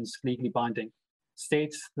provisions legally binding,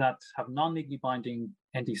 states that have non-legally binding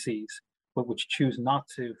NDCs, but which choose not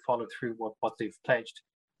to follow through what they've pledged,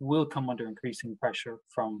 will come under increasing pressure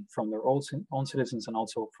from their own citizens and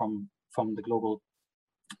also from the global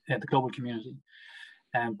community.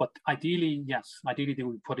 But ideally, yes, they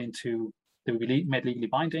will be made legally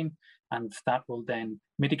binding, and that will then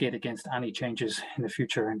mitigate against any changes in the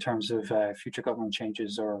future in terms of future government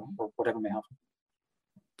changes or whatever may happen.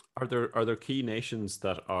 Are there key nations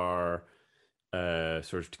that are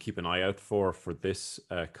sort of to keep an eye out for this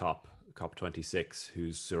COP26,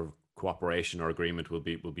 whose sort of cooperation or agreement will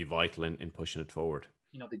be vital in pushing it forward?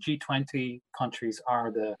 The G20 countries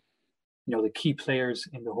are the key players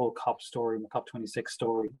in the whole COP story, in the COP26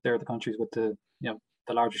 story. They're the countries with the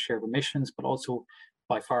largest share of emissions, but also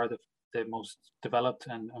by far the most developed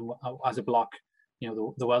and as a bloc,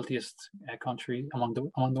 the wealthiest country among the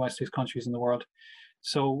wealthiest countries in the world.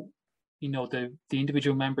 So, the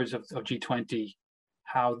individual members of G20,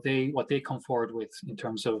 what they come forward with in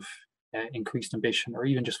terms of increased ambition, or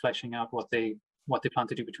even just fleshing out what they plan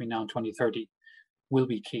to do between now and 2030, will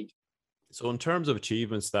be key. So in terms of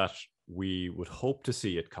achievements that we would hope to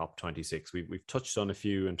see at COP26, we've touched on a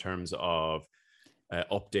few in terms of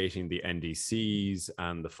updating the NDCs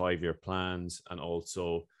and the 5-year plans, and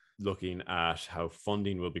also looking at how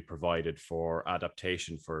funding will be provided for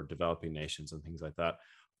adaptation for developing nations and things like that.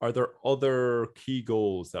 Are there other key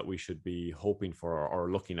goals that we should be hoping for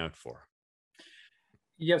or looking out for?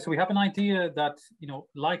 Yeah, so we have an idea that,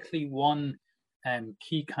 likely one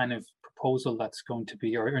key kind of proposal that's going to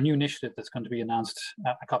be, or a new initiative that's going to be announced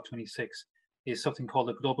at COP26, is something called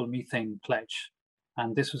the Global Methane Pledge.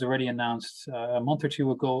 And this was already announced a month or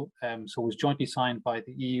two ago. So it was jointly signed by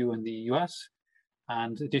the EU and the US.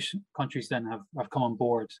 And additional countries then have come on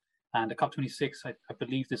board. And at COP26, I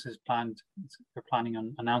believe this is planned. They're planning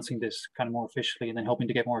on announcing this kind of more officially, and then hoping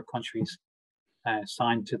to get more countries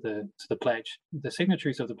signed to the pledge. The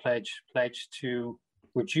signatories of the pledge to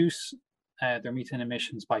reduce their methane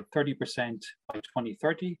emissions by 30% by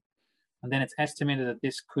 2030, and then it's estimated that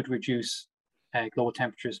this could reduce global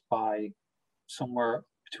temperatures by somewhere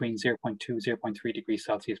between 0.2 0.3 degrees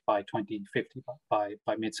Celsius by 2050,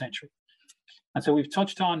 by mid-century. And so we've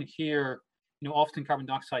touched on here, often carbon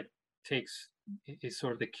dioxide is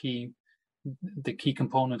sort of the key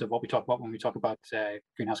component of what we talk about when we talk about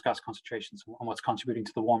greenhouse gas concentrations and what's contributing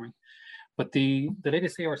to the warming. But the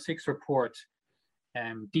latest AR6 report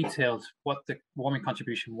detailed what the warming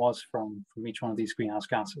contribution was from each one of these greenhouse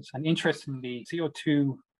gases. And interestingly,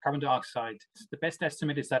 CO2, carbon dioxide, the best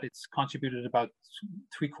estimate is that it's contributed about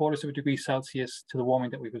 0.75 of a degree Celsius to the warming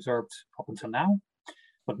that we've observed up until now.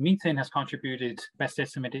 But methane has contributed, best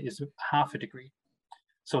estimate is 0.5 degree.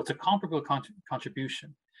 So it's a comparable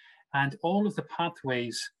contribution. And all of the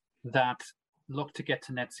pathways that look to get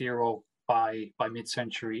to net zero by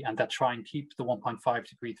mid-century, and that try and keep the 1.5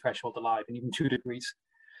 degree threshold alive, and even 2 degrees,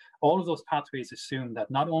 all of those pathways assume that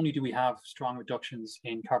not only do we have strong reductions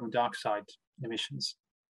in carbon dioxide emissions,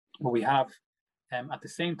 but we have at the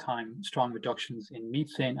same time strong reductions in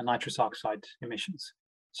methane and nitrous oxide emissions.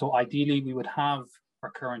 So ideally, we would have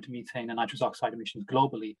our current methane and nitrous oxide emissions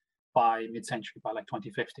globally by mid-century, by like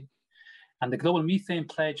 2050. And the Global Methane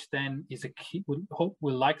Pledge then is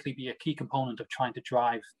will likely be a key component of trying to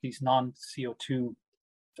drive these non-CO2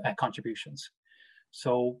 contributions.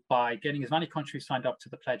 So by getting as many countries signed up to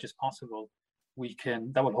the pledge as possible,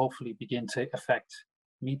 that will hopefully begin to affect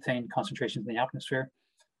methane concentrations in the atmosphere.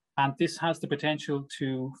 And this has the potential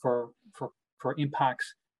for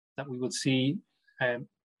impacts that we will see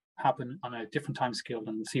happen on a different time scale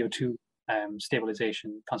than CO2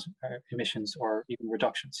 stabilization emissions or even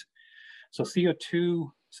reductions. So CO2,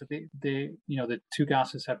 the two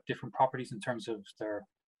gases have different properties in terms of their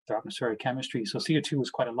atmospheric chemistry. So CO2 is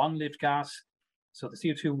quite a long-lived gas. So the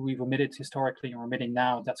CO2 we've emitted historically and we're emitting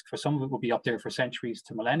now, that's for some of it will be up there for centuries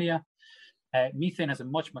to millennia. Methane has a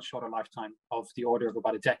much, much shorter lifetime of the order of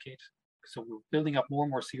about a decade. So we're building up more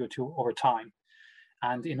and more CO2 over time.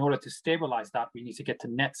 And in order to stabilize that, we need to get to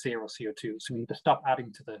net zero CO2. So we need to stop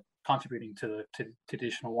contributing to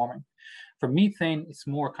additional warming. For methane, it's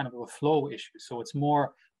more kind of a flow issue. So it's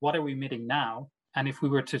more, what are we emitting now? And if we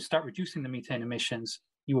were to start reducing the methane emissions,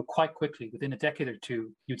 you would quite quickly, within a decade or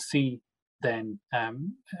two, you'd see then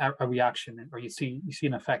a reaction, or you see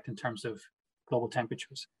an effect in terms of global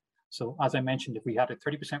temperatures. So as I mentioned, if we had a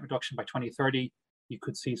 30% reduction by 2030, you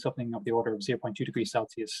could see something of the order of 0.2 degrees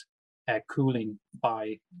Celsius cooling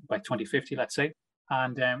by 2050, let's say.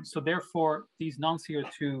 And so therefore, these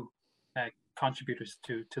non-CO2 contributors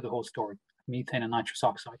to the whole story, methane and nitrous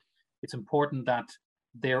oxide, it's important that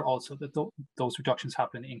they're also that those reductions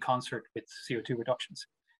happen in concert with CO2 reductions.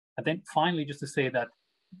 And then finally, just to say that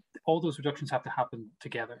all those reductions have to happen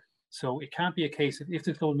together. So it can't be a case if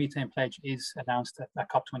the global methane pledge is announced at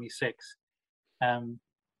COP26,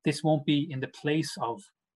 this won't be in the place of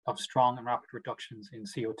strong and rapid reductions in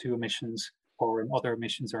CO2 emissions or in other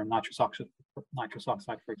emissions or in nitrous oxide,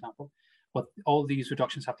 for example. But all these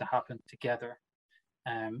reductions have to happen together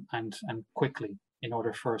and quickly in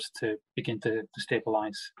order for us to begin to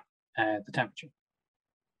stabilize the temperature.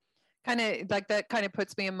 Kind of like that kind of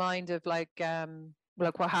puts me in mind of like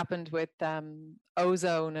what happened with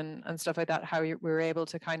ozone and stuff like that, how we were able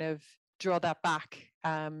to kind of draw that back.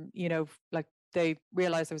 Like they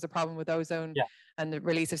realized there was a problem with ozone and the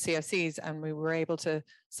release of CFCs, and we were able to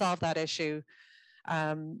solve that issue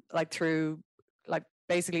like through like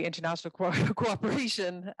basically international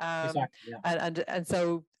cooperation. Exactly, yeah. And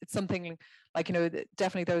so it's something like,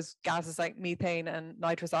 definitely those gases like methane and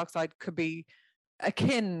nitrous oxide could be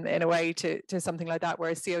akin in a way to something like that,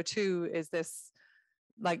 whereas CO2 is this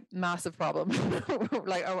like massive problem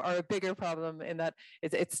like or a bigger problem in that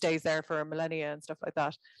it stays there for millennia and stuff like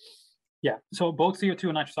that. Yeah, so both CO2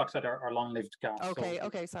 and nitrous oxide are long-lived gas.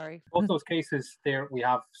 Okay, sorry. Both those cases, there we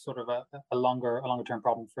have sort of a longer term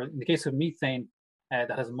problem. In the case of methane,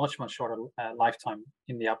 that has a much shorter lifetime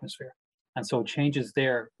in the atmosphere, and so changes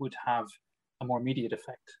there would have a more immediate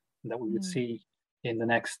effect that we would see in the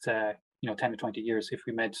next 10 to 20 years if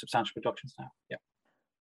we made substantial reductions now. Yeah.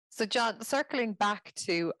 So John, circling back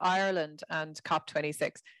to Ireland and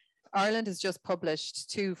COP26, Ireland has just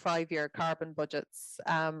published 2 5-year carbon budgets,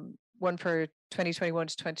 one for 2021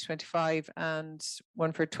 to 2025 and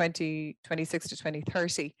one for 2026 to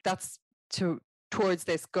 2030. That's towards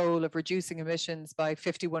this goal of reducing emissions by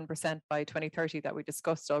 51% by 2030 that we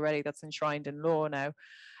discussed already. That's enshrined in law now.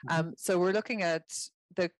 So we're looking at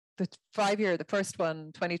the 5-year, the first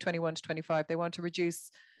one, 2021 to 25, they want to reduce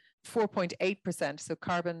 4.8%, so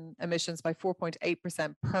carbon emissions by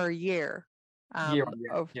 4.8% per year,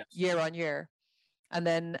 year on year, and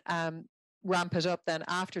then ramp it up then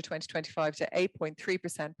after 2025 to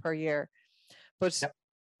 8.3% per year. But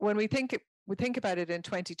when we think about it in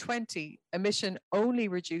 2020, emission only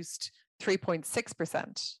reduced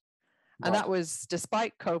 3.6%, and that was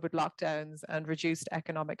despite COVID lockdowns and reduced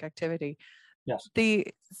economic activity. Yes.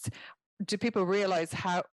 Do people realize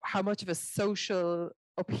how much of a social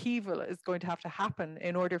upheaval is going to have to happen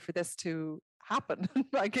in order for this to happen?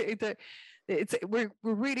 Like we're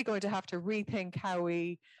really going to have to rethink how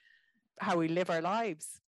we live our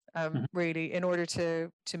lives, really, in order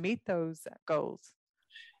to meet those goals.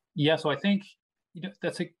 Yeah, so I think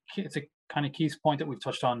it's a kind of key point that we've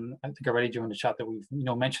touched on, I think, already during the chat, that we've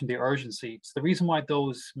mentioned the urgency. It's the reason why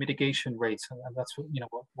those mitigation rates, and that's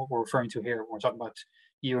what we're referring to here. We're talking about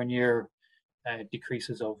year-on-year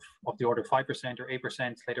decreases of the order of 5% or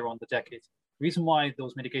 8% later on the decade. The reason why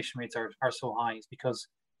those mitigation rates are so high is because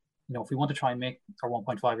if we want to try and make our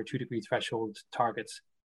 1.5 or 2 degree threshold targets,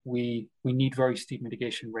 we need very steep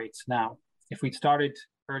mitigation rates now. If we'd started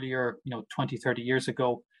earlier, 20, 30 years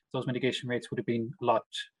ago, those mitigation rates would have been a lot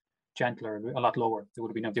gentler, a lot lower. They would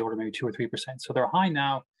have been of the order of maybe 2 or 3%. So they're high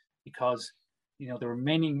now because the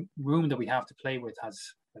remaining room that we have to play with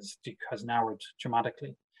has narrowed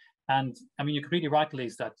dramatically. And I mean, you're completely right,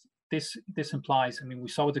 Liz, that this implies, we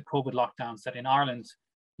saw with the COVID lockdowns that in Ireland,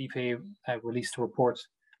 EPA released a report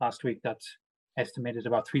last week that estimated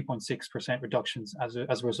about 3.6% reductions as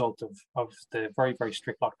a result of the very, very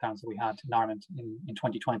strict lockdowns that we had in Ireland in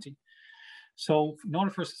 2020. So in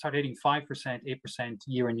order for us to start hitting 5%, 8%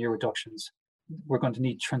 year-on-year reductions, we're going to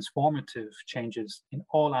need transformative changes in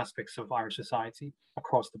all aspects of Irish society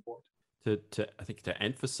across the board. I think to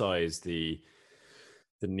emphasize the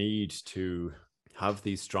need to have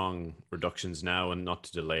these strong reductions now and not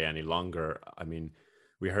to delay any longer. I mean,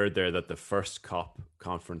 we heard there that the first COP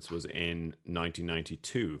conference was in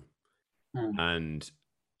 1992. And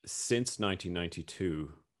since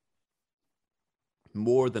 1992,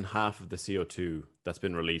 more than half of the CO2 that's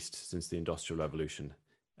been released since the Industrial Revolution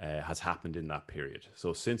has happened in that period.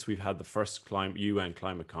 So since we've had the first UN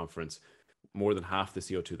climate conference, more than half the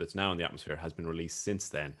CO2 that's now in the atmosphere has been released since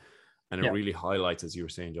then. And it really highlights, as you were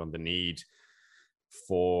saying, John, the need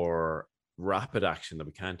for rapid action, that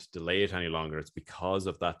we can't delay it any longer. It's because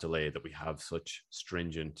of that delay that we have such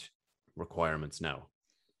stringent requirements now.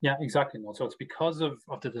 Yeah, exactly. No. So it's because of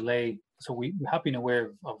the delay. So we have been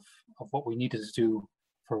aware of what we needed to do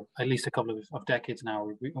for at least a couple of decades now.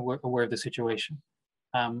 We're aware of the situation.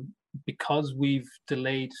 Because we've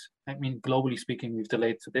delayed, I mean, globally speaking, we've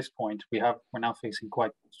delayed to this point. We're now facing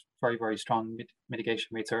quite very, very strong mitigation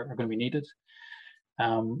rates are going to be needed.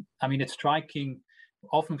 I mean, it's striking.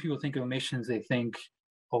 Often people think of emissions, they think,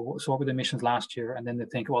 oh, so what were the emissions last year? And then they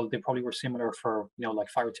think, well, they probably were similar for, like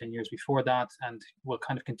 5 or 10 years before that, and will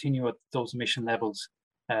kind of continue at those emission levels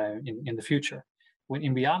in the future. When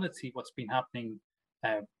in reality, what's been happening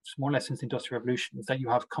more or less since the Industrial Revolution is that you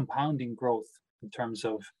have compounding growth in terms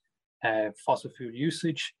of fossil fuel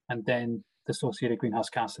usage and then the associated greenhouse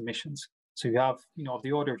gas emissions. So you have, of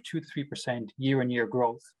the order of 2 to 3% year-on-year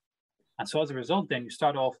growth. And so as a result, then you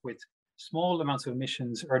start off with small amounts of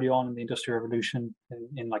emissions early on in the Industrial Revolution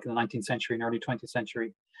in like the 19th century and early 20th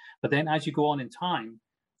century. But then as you go on in time,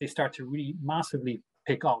 they start to really massively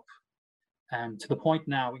pick up to the point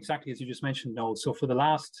now, exactly as you just mentioned, Noel. So for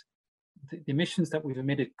the emissions that we've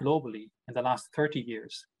emitted globally in the last 30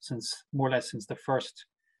 years, more or less since the first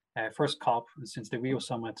COP and since the Rio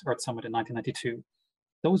Summit, Earth Summit in 1992,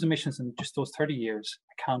 those emissions in just those 30 years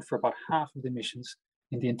account for about half of the emissions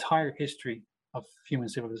in the entire history of human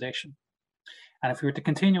civilization. And if we were to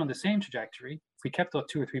continue on the same trajectory, if we kept that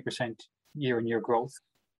 2 or 3% year-on-year growth,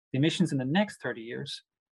 the emissions in the next 30 years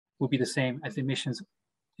would be the same as the emissions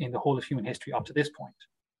in the whole of human history up to this point.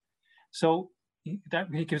 So that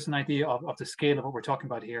really gives an idea of the scale of what we're talking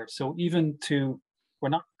about here. So we're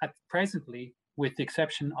not at presently, with the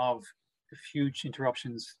exception of huge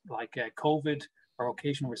interruptions like COVID or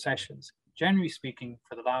occasional recessions, generally speaking,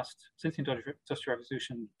 since the Industrial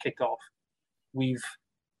Revolution kicked off,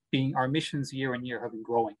 our emissions year on year have been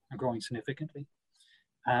growing significantly.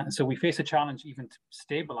 So we face a challenge even to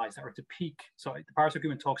stabilize that or to peak. So the Paris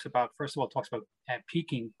Agreement talks about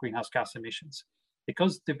peaking greenhouse gas emissions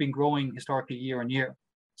because they've been growing historically year on year.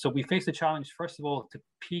 So we face a challenge, first of all, to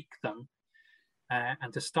peak them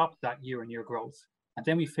and to stop that year on year growth. And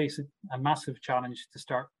then we face a massive challenge to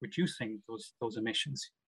start reducing those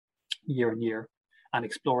emissions year on year and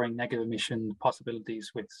exploring negative emission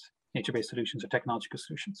possibilities with nature-based solutions or technological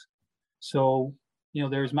solutions. So,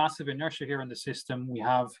 there's massive inertia here in the system. We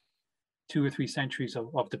have 2 or 3 centuries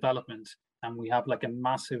of development, and we have like a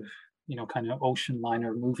massive, kind of ocean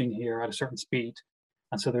liner moving here at a certain speed.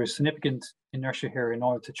 And so there's significant inertia here in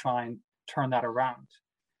order to try and turn that around.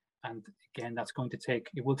 And again, it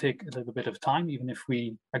will take a little bit of time, even if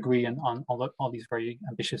we agree on all these very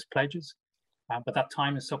ambitious pledges. But that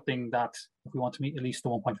time is something that if we want to meet at least the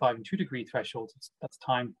 1.5 and 2 degree thresholds, that's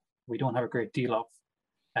time we don't have a great deal of,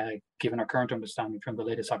 given our current understanding from the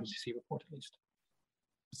latest IPCC report, at least.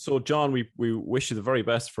 So, John, we wish you the very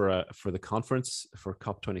best for the conference for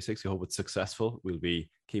COP26. We hope it's successful. We'll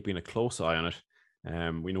be keeping a close eye on it.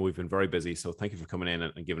 We know we've been very busy, so thank you for coming in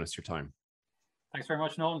and giving us your time. Thanks very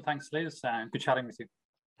much, Noel. Thanks, Liz. Good chatting with you.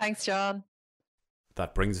 Thanks, John.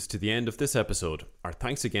 That brings us to the end of this episode. Our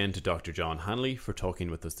thanks again to Dr. John Hanley for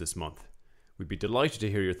talking with us this month. We'd be delighted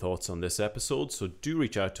to hear your thoughts on this episode, so do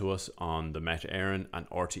reach out to us on the Met Éireann and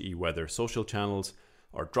RTE Weather social channels,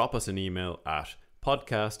 or drop us an email at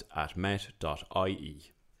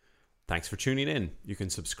podcast@met.ie. Thanks for tuning in. You can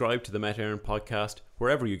subscribe to the Met Éireann podcast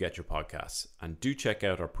wherever you get your podcasts, and do check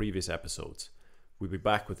out our previous episodes. We'll be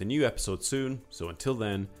back with a new episode soon, so until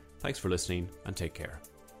then, thanks for listening and take care.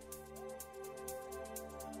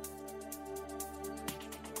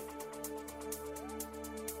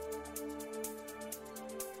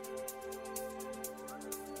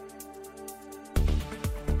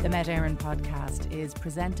 The Met Éireann podcast is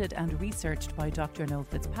presented and researched by Dr. Noel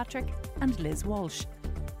Fitzpatrick and Liz Walsh.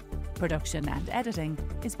 Production and editing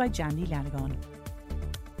is by Gianni Lanagon.